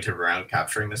was oriented around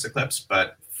capturing this eclipse,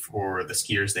 but for the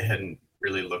skiers, they hadn't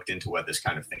really looked into what this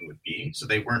kind of thing would be, so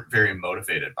they weren't very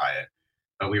motivated by it.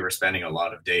 but we were spending a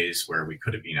lot of days where we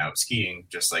could have been out skiing,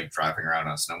 just like driving around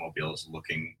on snowmobiles,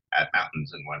 looking at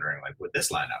mountains and wondering, like, would this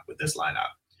line up? Would this line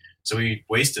up? So we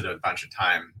wasted a bunch of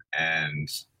time, and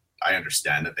I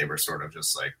understand that they were sort of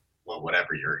just like, well,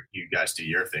 whatever, you guys do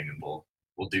your thing, and we'll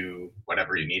do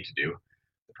whatever you need to do.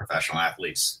 The professional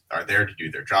athletes are there to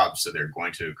do their job, so they're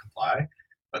going to comply,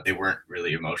 but they weren't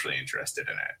really emotionally interested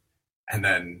in it. And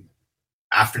then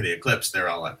after the eclipse, they're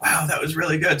all like, wow, that was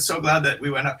really good. So glad that we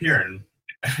went up here. And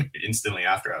instantly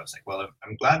after, I was like, well,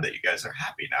 I'm glad that you guys are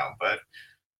happy now, but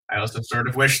I also sort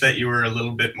of wish that you were a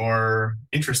little bit more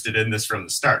interested in this from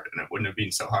the start, and it wouldn't have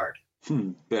been so hard.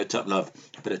 Bit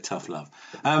of tough love.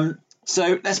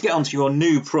 So let's get on to your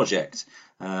new project.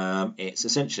 It's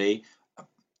essentially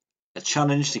a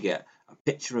challenge to get a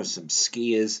picture of some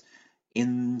skiers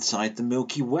inside the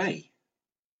Milky Way.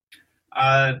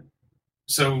 I'll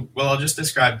just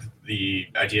describe the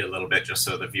idea a little bit just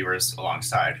so the viewers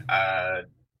alongside.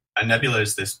 A nebula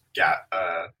is this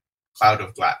cloud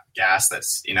of gas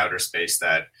that's in outer space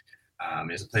that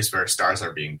is a place where stars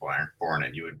are being born,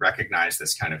 and you would recognize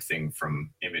this kind of thing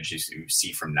from images you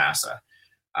see from NASA.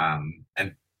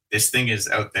 And this thing is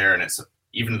out there, and it's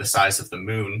even the size of the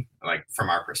moon, like from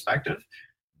our perspective,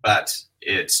 but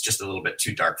it's just a little bit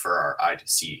too dark for our eye to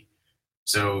see.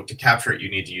 So to capture it,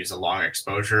 you need to use a long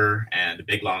exposure and a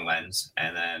big long lens,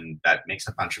 and then that makes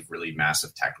a bunch of really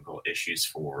massive technical issues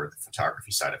for the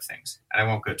photography side of things. And I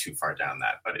won't go too far down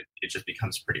that, but it just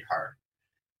becomes pretty hard.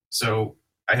 So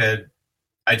I had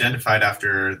identified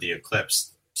after the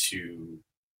eclipse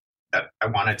that I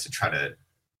wanted to try to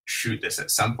shoot this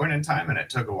at some point in time, and it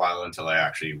took a while until I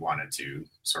actually wanted to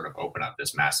sort of open up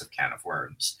this massive can of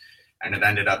worms. And it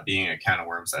ended up being a can of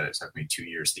worms that it took me 2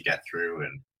 years to get through,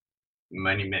 and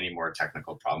many, many more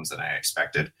technical problems than I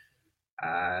expected.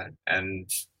 And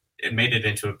it made it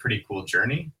into a pretty cool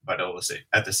journey, but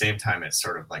at the same time, it's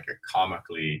sort of like a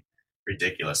comically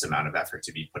ridiculous amount of effort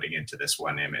to be putting into this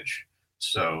one image.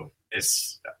 So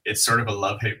it's sort of a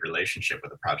love-hate relationship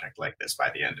with a project like this by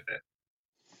the end of it.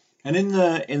 And in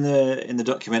the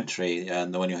documentary,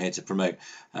 and the one you're here to promote,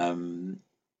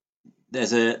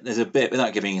 there's a bit,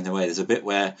 without giving it away, there's a bit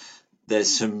where there's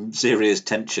some serious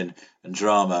tension and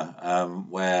drama,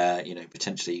 where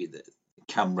potentially the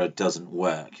camera doesn't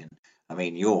work. And I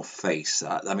mean, your face,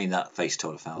 that face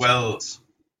told 1,000 words.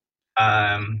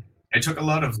 It took a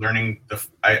lot of learning.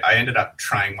 I ended up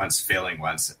trying once, failing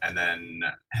once, and then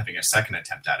having a second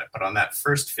attempt at it. But on that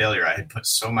first failure, I had put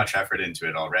so much effort into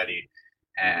it already,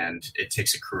 and it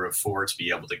takes a crew of 4 to be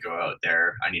able to go out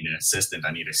there. I need an assistant,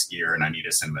 I need a skier, and I need a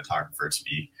cinematographer to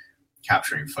be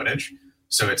capturing footage.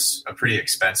 So it's a pretty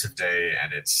expensive day,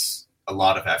 and it's a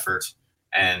lot of effort.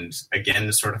 And again,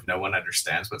 sort of no one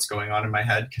understands what's going on in my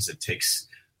head, because it takes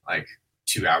like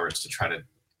 2 hours to try to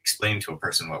explain to a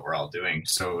person what we're all doing.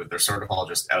 So they're sort of all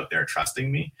just out there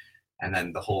trusting me. And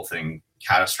then the whole thing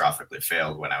catastrophically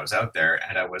failed when I was out there,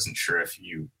 and I wasn't sure if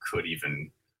you could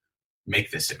even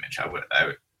make this image.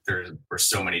 There were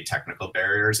so many technical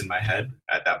barriers in my head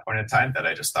at that point in time that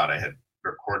I just thought I had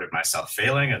recorded myself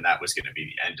failing, and that was going to be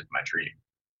the end of my dream.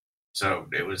 So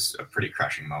it was a pretty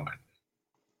crushing moment.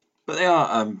 But they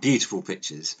are beautiful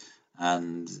pictures,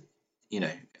 and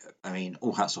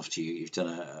all hats off to you. You've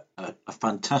done a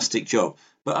fantastic job.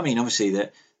 But I mean, obviously,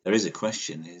 there is a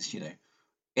question: is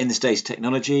in this day's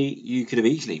technology, you could have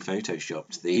easily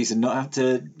photoshopped these and not have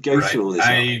to go through all this.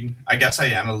 I guess I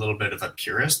am a little bit of a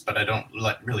purist, but I don't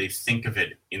really think of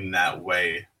it in that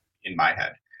way in my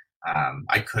head.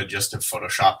 I could just have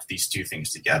photoshopped these two things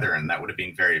together, and that would have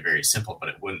been very, very simple, but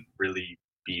it wouldn't really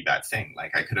be that thing.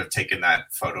 Like, I could have taken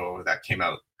that photo that came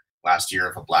out last year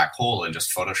of a black hole and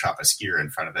just Photoshop a skier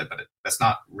in front of it, but that's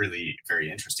not really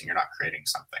very interesting. You're not creating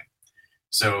something.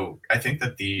 So I think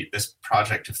that this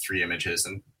project of 3 images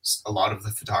and a lot of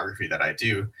the photography that I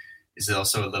do is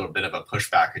also a little bit of a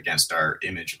pushback against our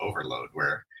image overload,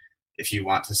 where if you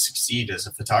want to succeed as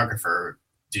a photographer,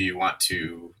 do you want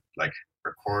to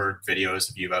record videos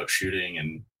of you out shooting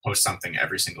and post something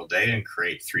every single day and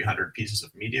create 300 pieces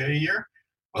of media a year?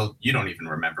 Well, you don't even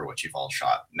remember what you've all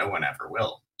shot. No one ever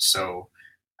will. So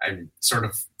I'm sort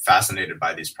of fascinated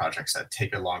by these projects that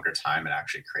take a longer time and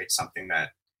actually create something that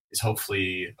is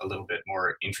hopefully a little bit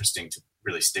more interesting to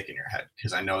really stick in your head.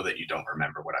 Because I know that you don't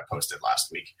remember what I posted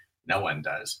last week. No one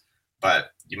does.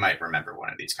 But you might remember one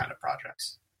of these kind of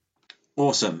projects.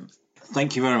 Awesome.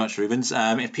 Thank you very much, Rubens.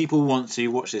 If people want to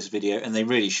watch this video, and they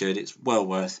really should, it's well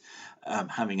worth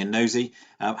having a nosy.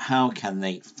 How can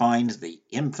they find the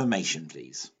information,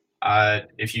 please?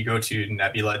 If you go to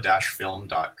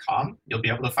nebula-film.com, you'll be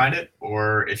able to find it.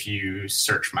 Or if you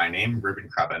search my name, Ruben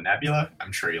Krabbe Nebula,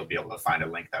 I'm sure you'll be able to find a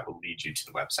link that will lead you to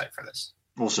the website for this.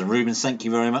 Awesome, Rubens. Thank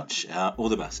you very much. All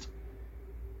the best.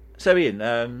 So, Ian,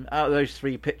 out of those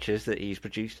 3 pictures that he's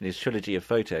produced in his trilogy of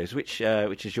photos, which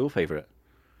is your favourite?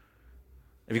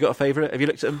 Have you got a favourite? Have you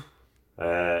looked at them?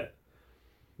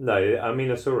 No, I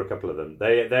mean, I saw a couple of them.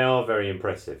 They are very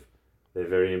impressive. They're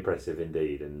very impressive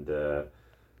indeed, and I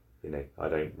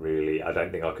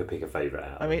don't think I could pick a favourite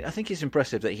out. I mean, I think it's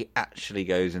impressive that he actually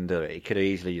goes and does it. He could have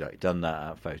easily done that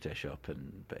at Photoshop,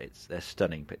 but they're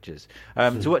stunning pictures.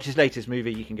 To watch his latest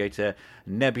movie, you can go to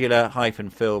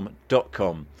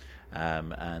nebula-film.com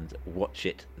and watch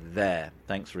it there.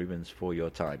 Thanks, Rubens, for your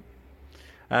time.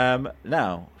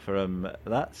 Now, from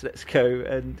that, let's go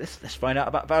and let's find out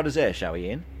about Val d'Isère, shall we,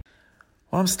 Ian?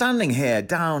 Well, I'm standing here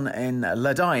down in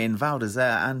Ladai in Val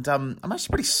d'Isère, and I'm actually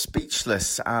pretty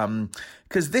speechless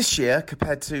because this year,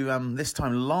 compared to this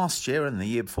time last year and the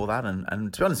year before that,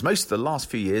 and to be honest, most of the last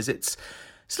few years, it's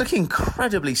looking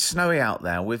incredibly snowy out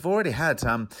there. We've already had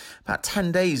about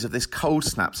 10 days of this cold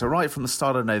snap. So right from the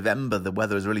start of November, the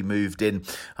weather has really moved in.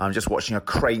 I'm just watching a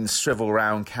crane swivel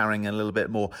around, carrying a little bit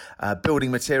more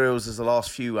building materials as the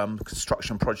last few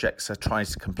construction projects are trying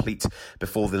to complete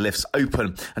before the lifts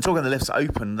open. And talking of the lifts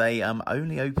open, they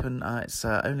only open, it's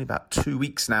only about 2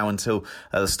 weeks now until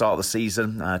the start of the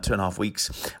season, 2.5 weeks.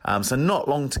 So not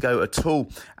long to go at all.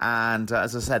 And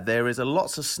as I said, there is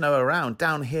lots of snow around.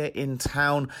 Down here in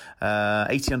town,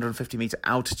 1,850 metre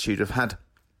altitude, have had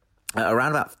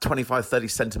around about 25-30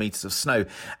 centimetres of snow,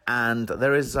 and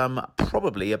there is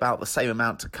probably about the same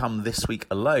amount to come this week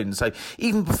alone. So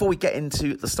even before we get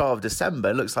into the start of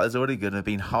December, it looks like there's already going to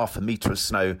be 0.5 metre of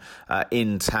snow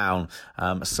in town.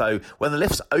 So when the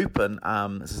lifts open,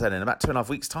 as I said, in about 2.5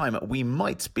 weeks' time, we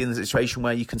might be in the situation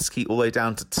where you can ski all the way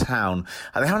down to town.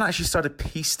 They haven't actually started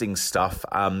pisting stuff,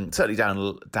 certainly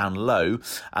down low,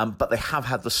 but they have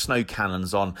had the snow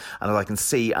cannons on, and as I can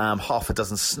see, half a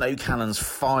dozen snow cannons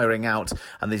firing out,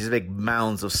 and these big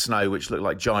mounds of snow which look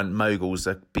like giant moguls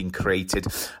are being created.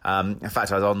 In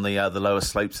fact, I was on the lower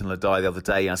slopes in Ladai the other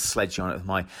day, and I was sledging on it with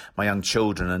my young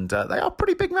children, and they are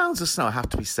pretty big mounds of snow, I have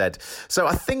to be said. So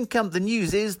I think the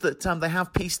news is that they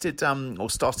have pisted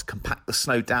or started to compact the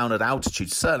snow down at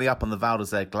altitude, certainly up on the Val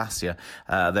d'Isère glacier.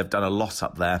 They've done a lot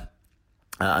up there.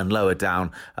 And lower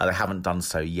down, they haven't done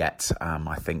so yet.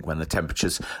 I think when the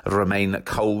temperatures remain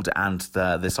cold and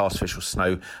this artificial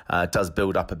snow does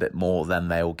build up a bit more, then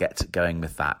they'll get going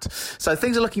with that. So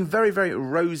things are looking very, very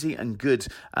rosy and good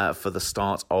for the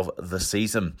start of the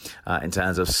season in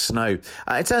terms of snow.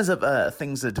 In terms of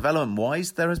things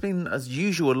development-wise, there has been, as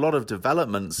usual, a lot of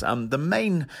developments. The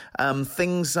main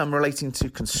things relating to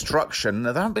construction,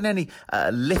 there haven't been any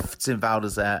lifts in Val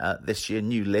d'Isère this year,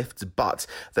 new lifts, but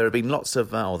there have been lots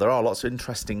of there are lots of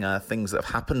interesting things that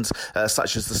have happened,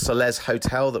 such as the Solez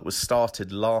Hotel that was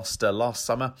started last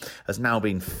summer has now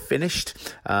been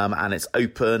finished, and it's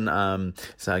open.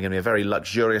 So going to be a very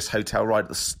luxurious hotel right at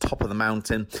the top of the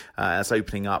mountain. It's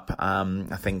opening up,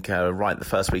 I think, right the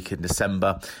first week in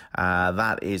December.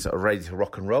 That is ready to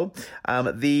rock and roll.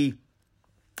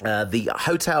 The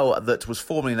hotel that was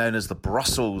formerly known as the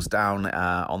Brussels down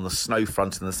on the snow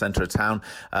front in the centre of town,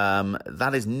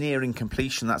 that is nearing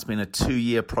completion. That's been a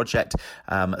 2-year project.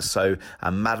 So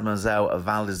Mademoiselle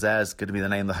Val d'Isère is going to be the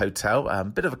name of the hotel.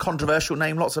 Bit of a controversial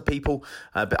name. Lots of people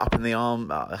a bit up in the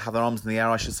arm, have their arms in the air,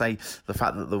 I should say. The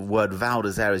fact that the word Val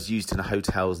d'Isère is used in a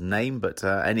hotel's name. But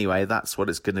anyway, that's what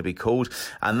it's going to be called.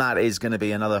 And that is going to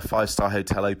be another 5-star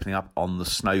hotel opening up on the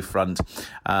snow front.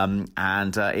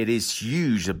 And it is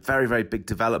huge. A very, very big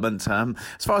development. As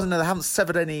far as I know, they haven't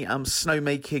severed any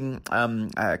snowmaking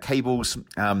cables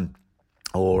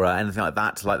or anything like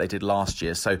that, like they did last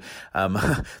year. So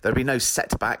there'll be no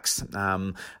setbacks.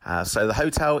 So the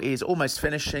hotel is almost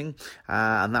finishing,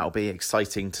 and that'll be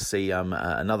exciting to see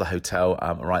another hotel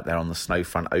right there on the snow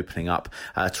front opening up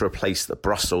to replace the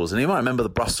Brussels. And you might remember the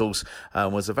Brussels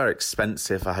was a very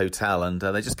expensive hotel, and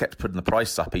they just kept putting the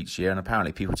price up each year, and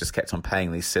apparently people just kept on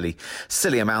paying these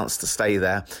silly amounts to stay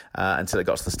there until it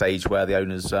got to the stage where the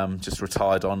owners just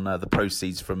retired on the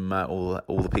proceeds from all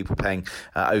the people paying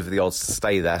over the odds to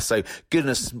stay there. So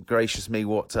goodness gracious me,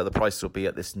 what the price will be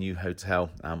at this new hotel,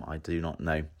 I do not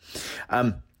know.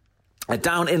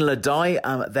 Down in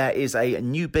Ladai, there is a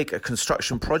new big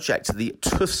construction project. The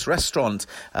Tufts restaurant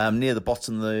near the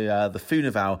bottom of the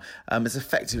Funaval is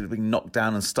effectively being knocked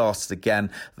down and started again.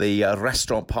 The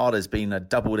restaurant part has been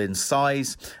doubled in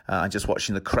size. I'm just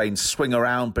watching the crane swing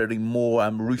around, building more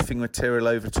roofing material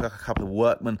over to a couple of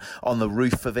workmen on the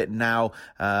roof of it now,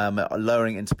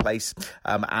 lowering into place.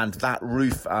 And that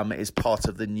roof is part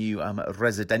of the new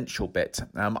residential bit.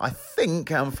 I think,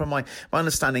 from my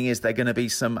understanding, is there going to be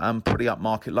some pretty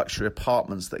upmarket luxury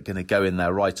apartments that are going to go in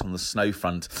there right on the snow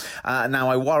front. Now,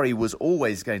 my worry was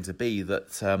always going to be that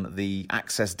the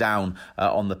access down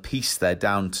on the piste there,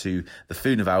 down to the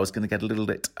Funival, was going to get a little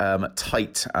bit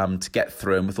tight to get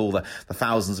through. And with all the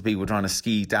thousands of people trying to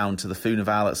ski down to the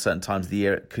Funival at certain times of the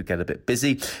year, it could get a bit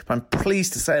busy. But I'm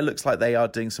pleased to say it looks like they are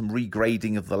doing some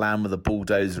regrading of the land with a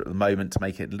bulldozer at the moment to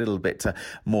make it a little bit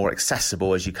more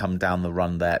accessible as you come down the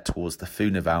run there towards the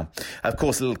Funival. Of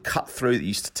course, a little cut through that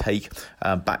used to take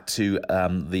back to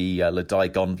the Le Dye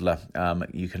gondola.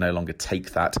 You can no longer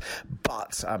take that.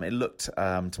 But it looked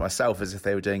to myself as if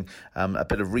they were doing a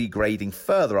bit of regrading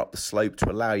further up the slope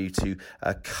to allow you to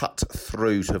cut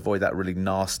through to avoid that really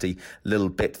nasty little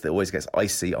bit that always gets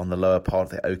icy on the lower part of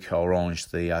the Oka Orange.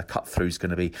 The cut through is going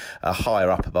to be higher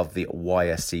up above the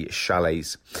YSC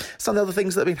chalets. Some of the other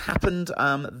things that have happened,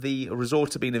 the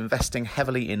resort have been investing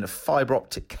heavily in fibre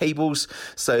optic cables,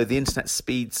 so the internet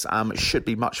speeds should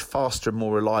be much faster and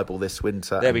more reliable this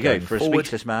winter. There we go. For forward. a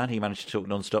speechless man, he managed to talk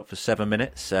non-stop for 7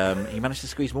 minutes. He managed to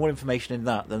squeeze more information in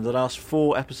that than the last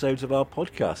 4 episodes of our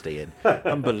podcast, Ian.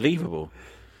 Unbelievable.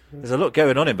 There's a lot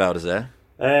going on in Val d'Isère.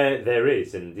 There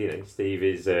is, and Steve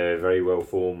is a very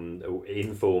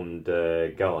informed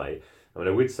guy. I mean,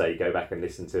 I would say go back and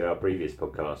listen to our previous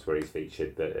podcast where he's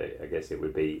featured, but I guess it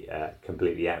would be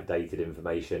completely outdated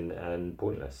information and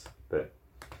pointless. But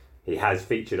he has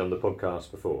featured on the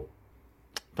podcast before.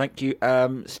 Thank you,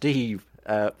 Steve,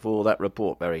 for that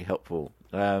report. Very helpful.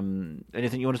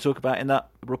 Anything you want to talk about in that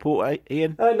report,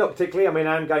 Ian? Not particularly. I mean,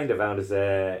 I'm going to Val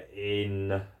d'Isère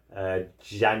in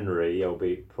January. I'll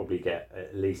probably get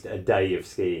at least a day of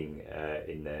skiing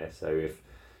in there. So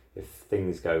if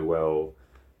things go well,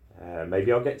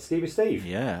 maybe I'll get to ski with Steve.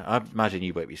 Yeah, I imagine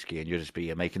you won't be skiing. You'll just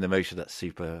be making the most of that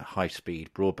super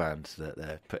high-speed broadband that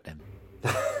they're putting in.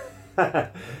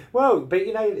 Well, but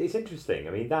it's interesting.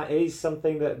 I mean, that is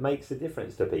something that makes a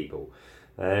difference to people.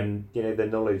 The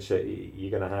knowledge that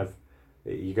you're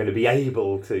going to be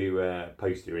able to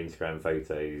post your Instagram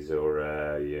photos or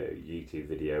your YouTube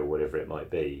video, whatever it might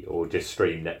be, or just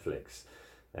stream Netflix,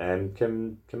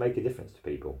 can make a difference to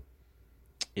people.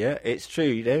 Yeah, it's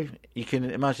true. You can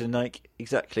imagine,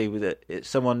 exactly with it.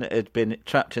 Someone had been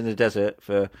trapped in the desert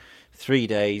for 3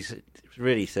 days,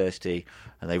 really thirsty,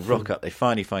 and they rock up. They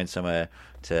finally find somewhere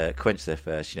to quench their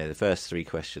thirst. The first 3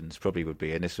 questions probably would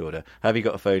be in this order: have you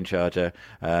got a phone charger?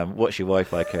 What's your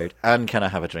Wi-Fi code? And can I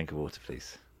have a drink of water,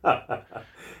 please?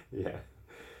 Yeah.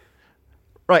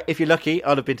 Right, if you're lucky,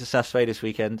 I'll have been to Saas-Fee this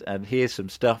weekend, and here's some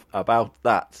stuff about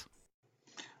that.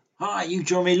 Hi, you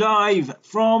join me live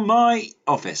from my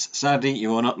office. Sadly,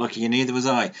 you are not lucky, and neither was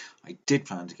I. I did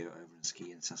plan to go over and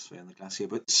ski in Saas-Fee on the glacier,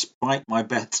 but despite my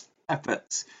best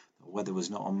efforts, the weather was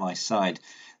not on my side.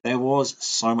 There was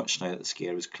so much snow that the ski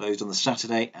area was closed on the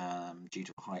Saturday due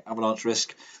to a high avalanche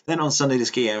risk. Then on Sunday, the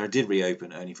ski area did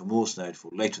reopen, only for more snow to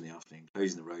fall later in the afternoon,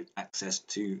 closing the road access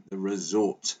to the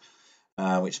resort,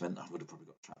 which meant I would have probably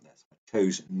got trapped there. So I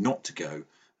chose not to go. It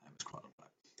was quite a long time.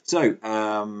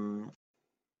 So,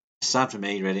 sad for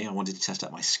me, really. I wanted to test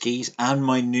out my skis and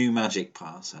my new Magic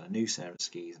Pass. I had a new Sarah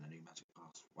skis and a new Magic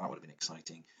Pass. That would have been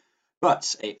exciting.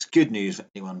 But it's good news for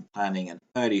anyone planning an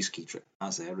early ski trip,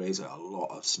 as there is a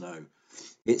lot of snow.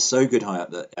 It's so good high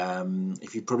up that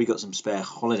if you've probably got some spare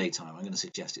holiday time, I'm going to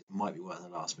suggest it might be worth a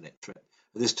last-minute trip.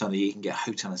 At this time of the year, you can get a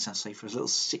hotel in Saas-Fee for as little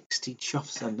 60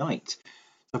 chuffs a night.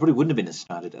 I probably wouldn't have been as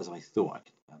stranded as I thought.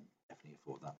 I could definitely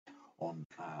afford that on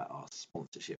our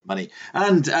sponsorship money.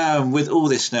 And with all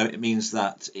this snow, it means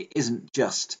that it isn't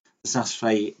just the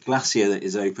Saas-Fee Glacier that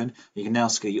is open. You can now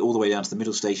ski all the way down to the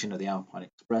middle station of the Alpine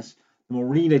Express. The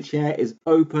Marina Chair is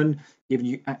open, giving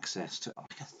you access to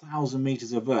 1,000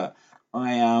 metres of vert.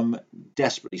 I am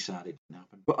desperately sad it didn't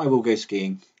happen, but I will go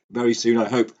skiing very soon, I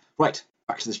hope. Right,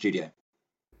 back to the studio.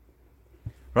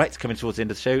 Right, it's coming towards the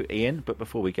end of the show, Ian, but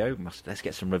before we go, let's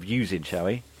get some reviews in, shall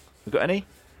we? We got any?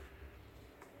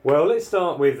 Well, let's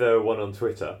start with one on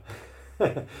Twitter,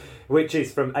 which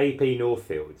is from AP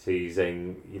Northfields, who's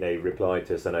replied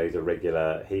to us. I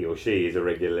know he or she is a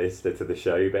regular listener to the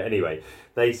show. But anyway,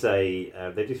 they say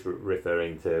they're just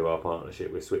referring to our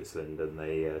partnership with Switzerland, and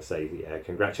they say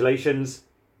congratulations,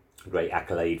 great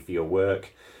accolade for your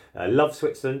work. Love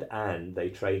Switzerland, and they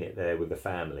train it there with the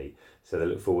family. So they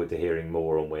look forward to hearing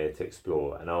more on where to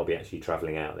explore. And I'll be actually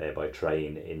travelling out there by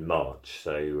train in March.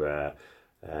 So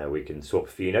we can swap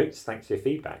a few notes. Thanks for your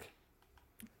feedback.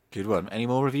 Good one. Any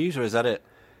more reviews, or is that it?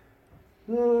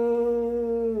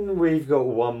 We've got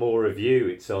one more review.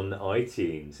 It's on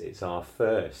iTunes. It's our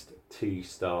first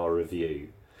 2-star review.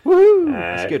 Woo!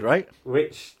 That's good, right?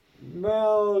 Which,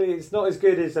 well, it's not as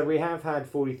good as we have had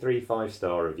 43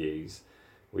 5-star reviews.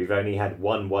 We've only had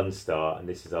one star, and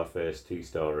this is our first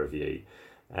 2-star review.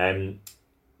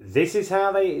 This is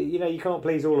how they, you can't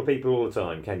please all the people all the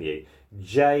time, can you?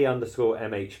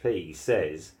 J_MHP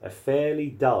says, a fairly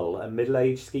dull and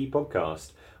middle-aged ski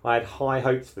podcast. I had high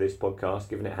hopes for this podcast,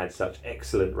 given it had such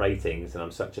excellent ratings, and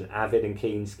I'm such an avid and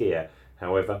keen skier.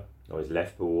 However, I was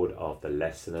left bored after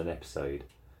less than an episode.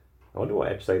 I wonder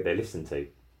what episode they listened to.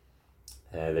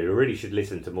 They really should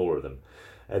listen to more of them.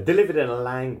 Delivered in a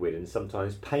languid and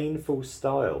sometimes painful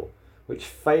style, which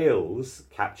fails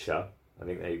capture, I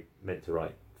think they meant to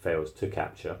write fails to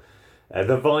capture,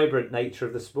 the vibrant nature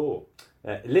of the sport.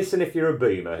 Listen if you're a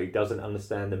boomer who doesn't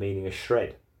understand the meaning of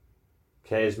shred,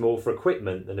 cares more for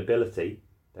equipment than ability,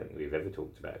 don't think we've ever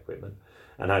talked about equipment,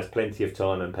 and has plenty of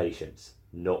time and patience.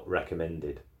 Not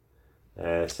recommended.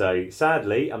 So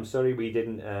sadly, I'm sorry we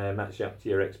didn't match up to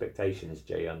your expectations,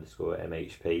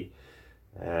 J_MHP.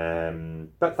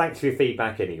 But thanks for your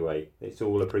feedback anyway. It's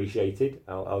all appreciated.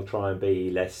 I'll try and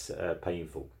be less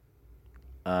painful.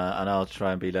 And I'll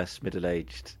try and be less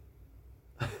middle-aged.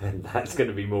 And that's going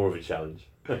to be more of a challenge.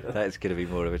 That's going to be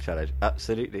more of a challenge,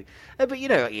 absolutely. But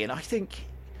Ian, I think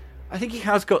he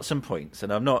has got some points,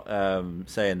 and I'm not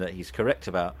saying that he's correct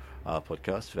about our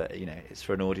podcast. But it's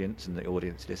for an audience, and the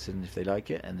audience listen if they like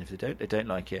it, and if they don't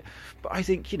like it. But I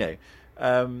think I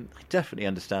definitely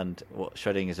understand what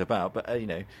shredding is about. But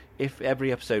if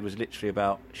every episode was literally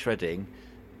about shredding,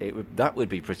 that would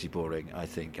be pretty boring. I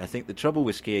think the trouble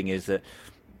with skiing is that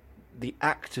the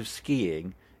act of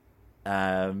skiing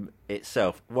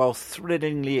itself, while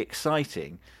thrillingly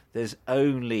exciting, there's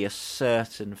only a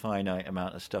certain finite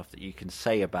amount of stuff that you can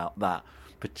say about that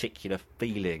particular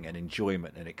feeling and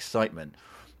enjoyment and excitement.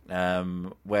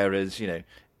 Whereas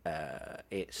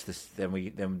it's this.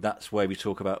 Then that's where we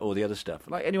talk about all the other stuff.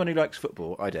 Like anyone who likes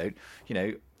football, I don't.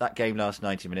 That game lasts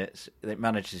 90 minutes. It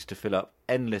manages to fill up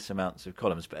endless amounts of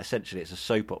columns, but essentially it's a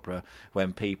soap opera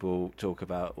when people talk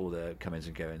about all the comings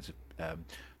and goings of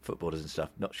footballers and stuff.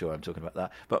 Not sure I'm talking about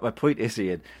that, but my point is,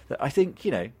 Ian, that I think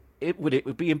it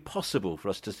would be impossible for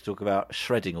us to talk about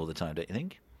shredding all the time. Don't you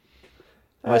think?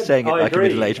 Am I saying it like a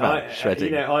middle-aged man?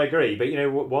 Shredding. I agree, but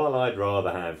while I'd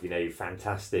rather have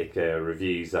fantastic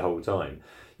reviews the whole time,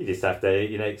 you just have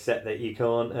to accept that you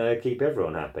can't keep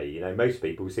everyone happy. Most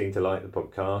people seem to like the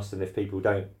podcast, and if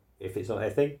it's not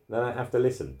their thing, they don't have to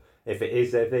listen. If it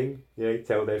is their thing,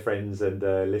 tell their friends and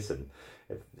listen.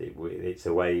 It's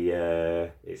a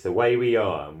way we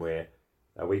are, and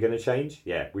are we going to change?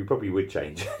 Yeah, we probably would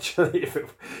change actually if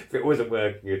it wasn't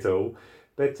working at all.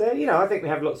 But, I think we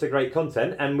have lots of great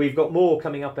content, and we've got more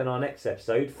coming up in our next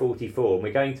episode, 44, and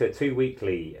we're going to a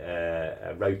 2-weekly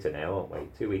rota now, aren't we?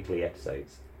 2 weekly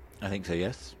episodes. I think so,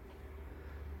 yes.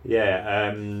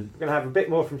 Yeah, we're going to have a bit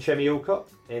more from Chemi Alcott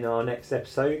in our next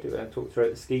episode. We're going to talk to her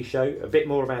at the ski show, a bit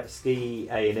more about ski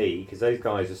A&E, because those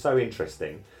guys are so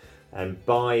interesting. And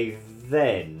by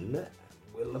then,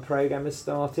 will the programme have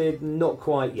started? Not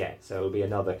quite yet, so it'll be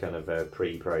another kind of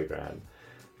pre-programme.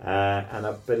 And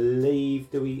I believe,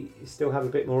 do we still have a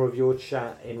bit more of your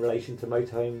chat in relation to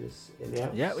motorhomes in the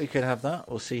Alps? Yeah, we could have that.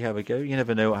 We'll see how we go. You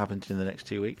never know what happens in the next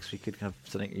 2 weeks. We could have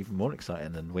something even more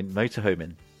exciting than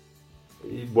motorhoming.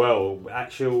 Well,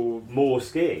 more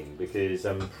skiing, because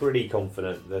I'm pretty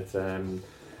confident that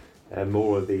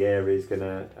more of the area is going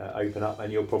to open up,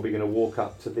 and you're probably going to walk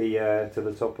up to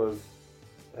the top of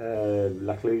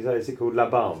La Clusaz. Is it called La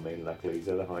Balme in La Clusaz,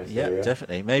 the highest area? Yeah,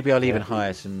 definitely. Maybe I'll even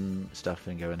hire some stuff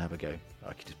and go and have a go.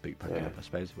 I could just boot pack it up, I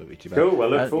suppose. It wouldn't be too bad. Cool, well,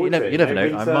 look forward to it. You never know.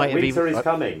 Winter is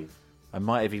coming. I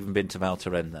might have even been to Val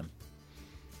Thorens then.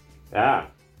 Ah.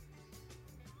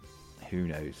 Who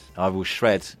knows? I will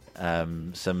shred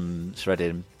some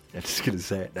shredding. I'm just going to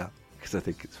say it now because I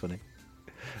think it's funny.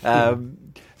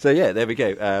 So yeah, there we go.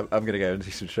 I'm going to go and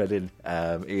do some shredding.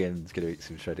 Ian's going to eat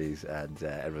some shreddies, and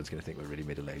everyone's going to think we're really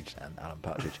middle-aged and Alan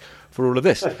Partridge for all of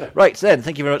this. Right, then,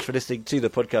 thank you very much for listening to the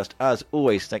podcast. As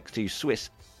always, thanks to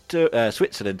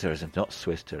Switzerland Tourism, not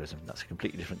Swiss Tourism, that's a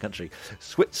completely different country.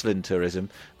 Switzerland Tourism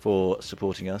for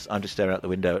supporting us. I'm just staring out the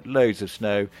window at loads of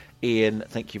snow. Ian,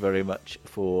 thank you very much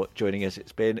for joining us.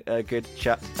 It's been a good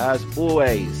chat as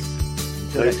always.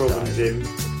 Until next problem, time. Jim.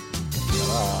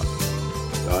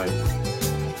 Bye.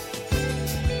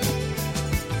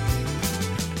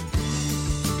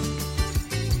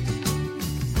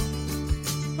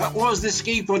 That was the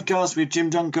Ski Podcast with Jim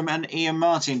Duncombe and Ian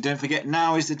Martin. Don't forget,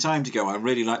 now is the time to go. I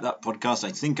really like that podcast.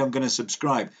 I think I'm going to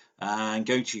subscribe and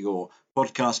go to your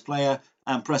podcast player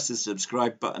and press the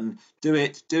subscribe button. Do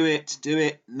it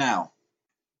now.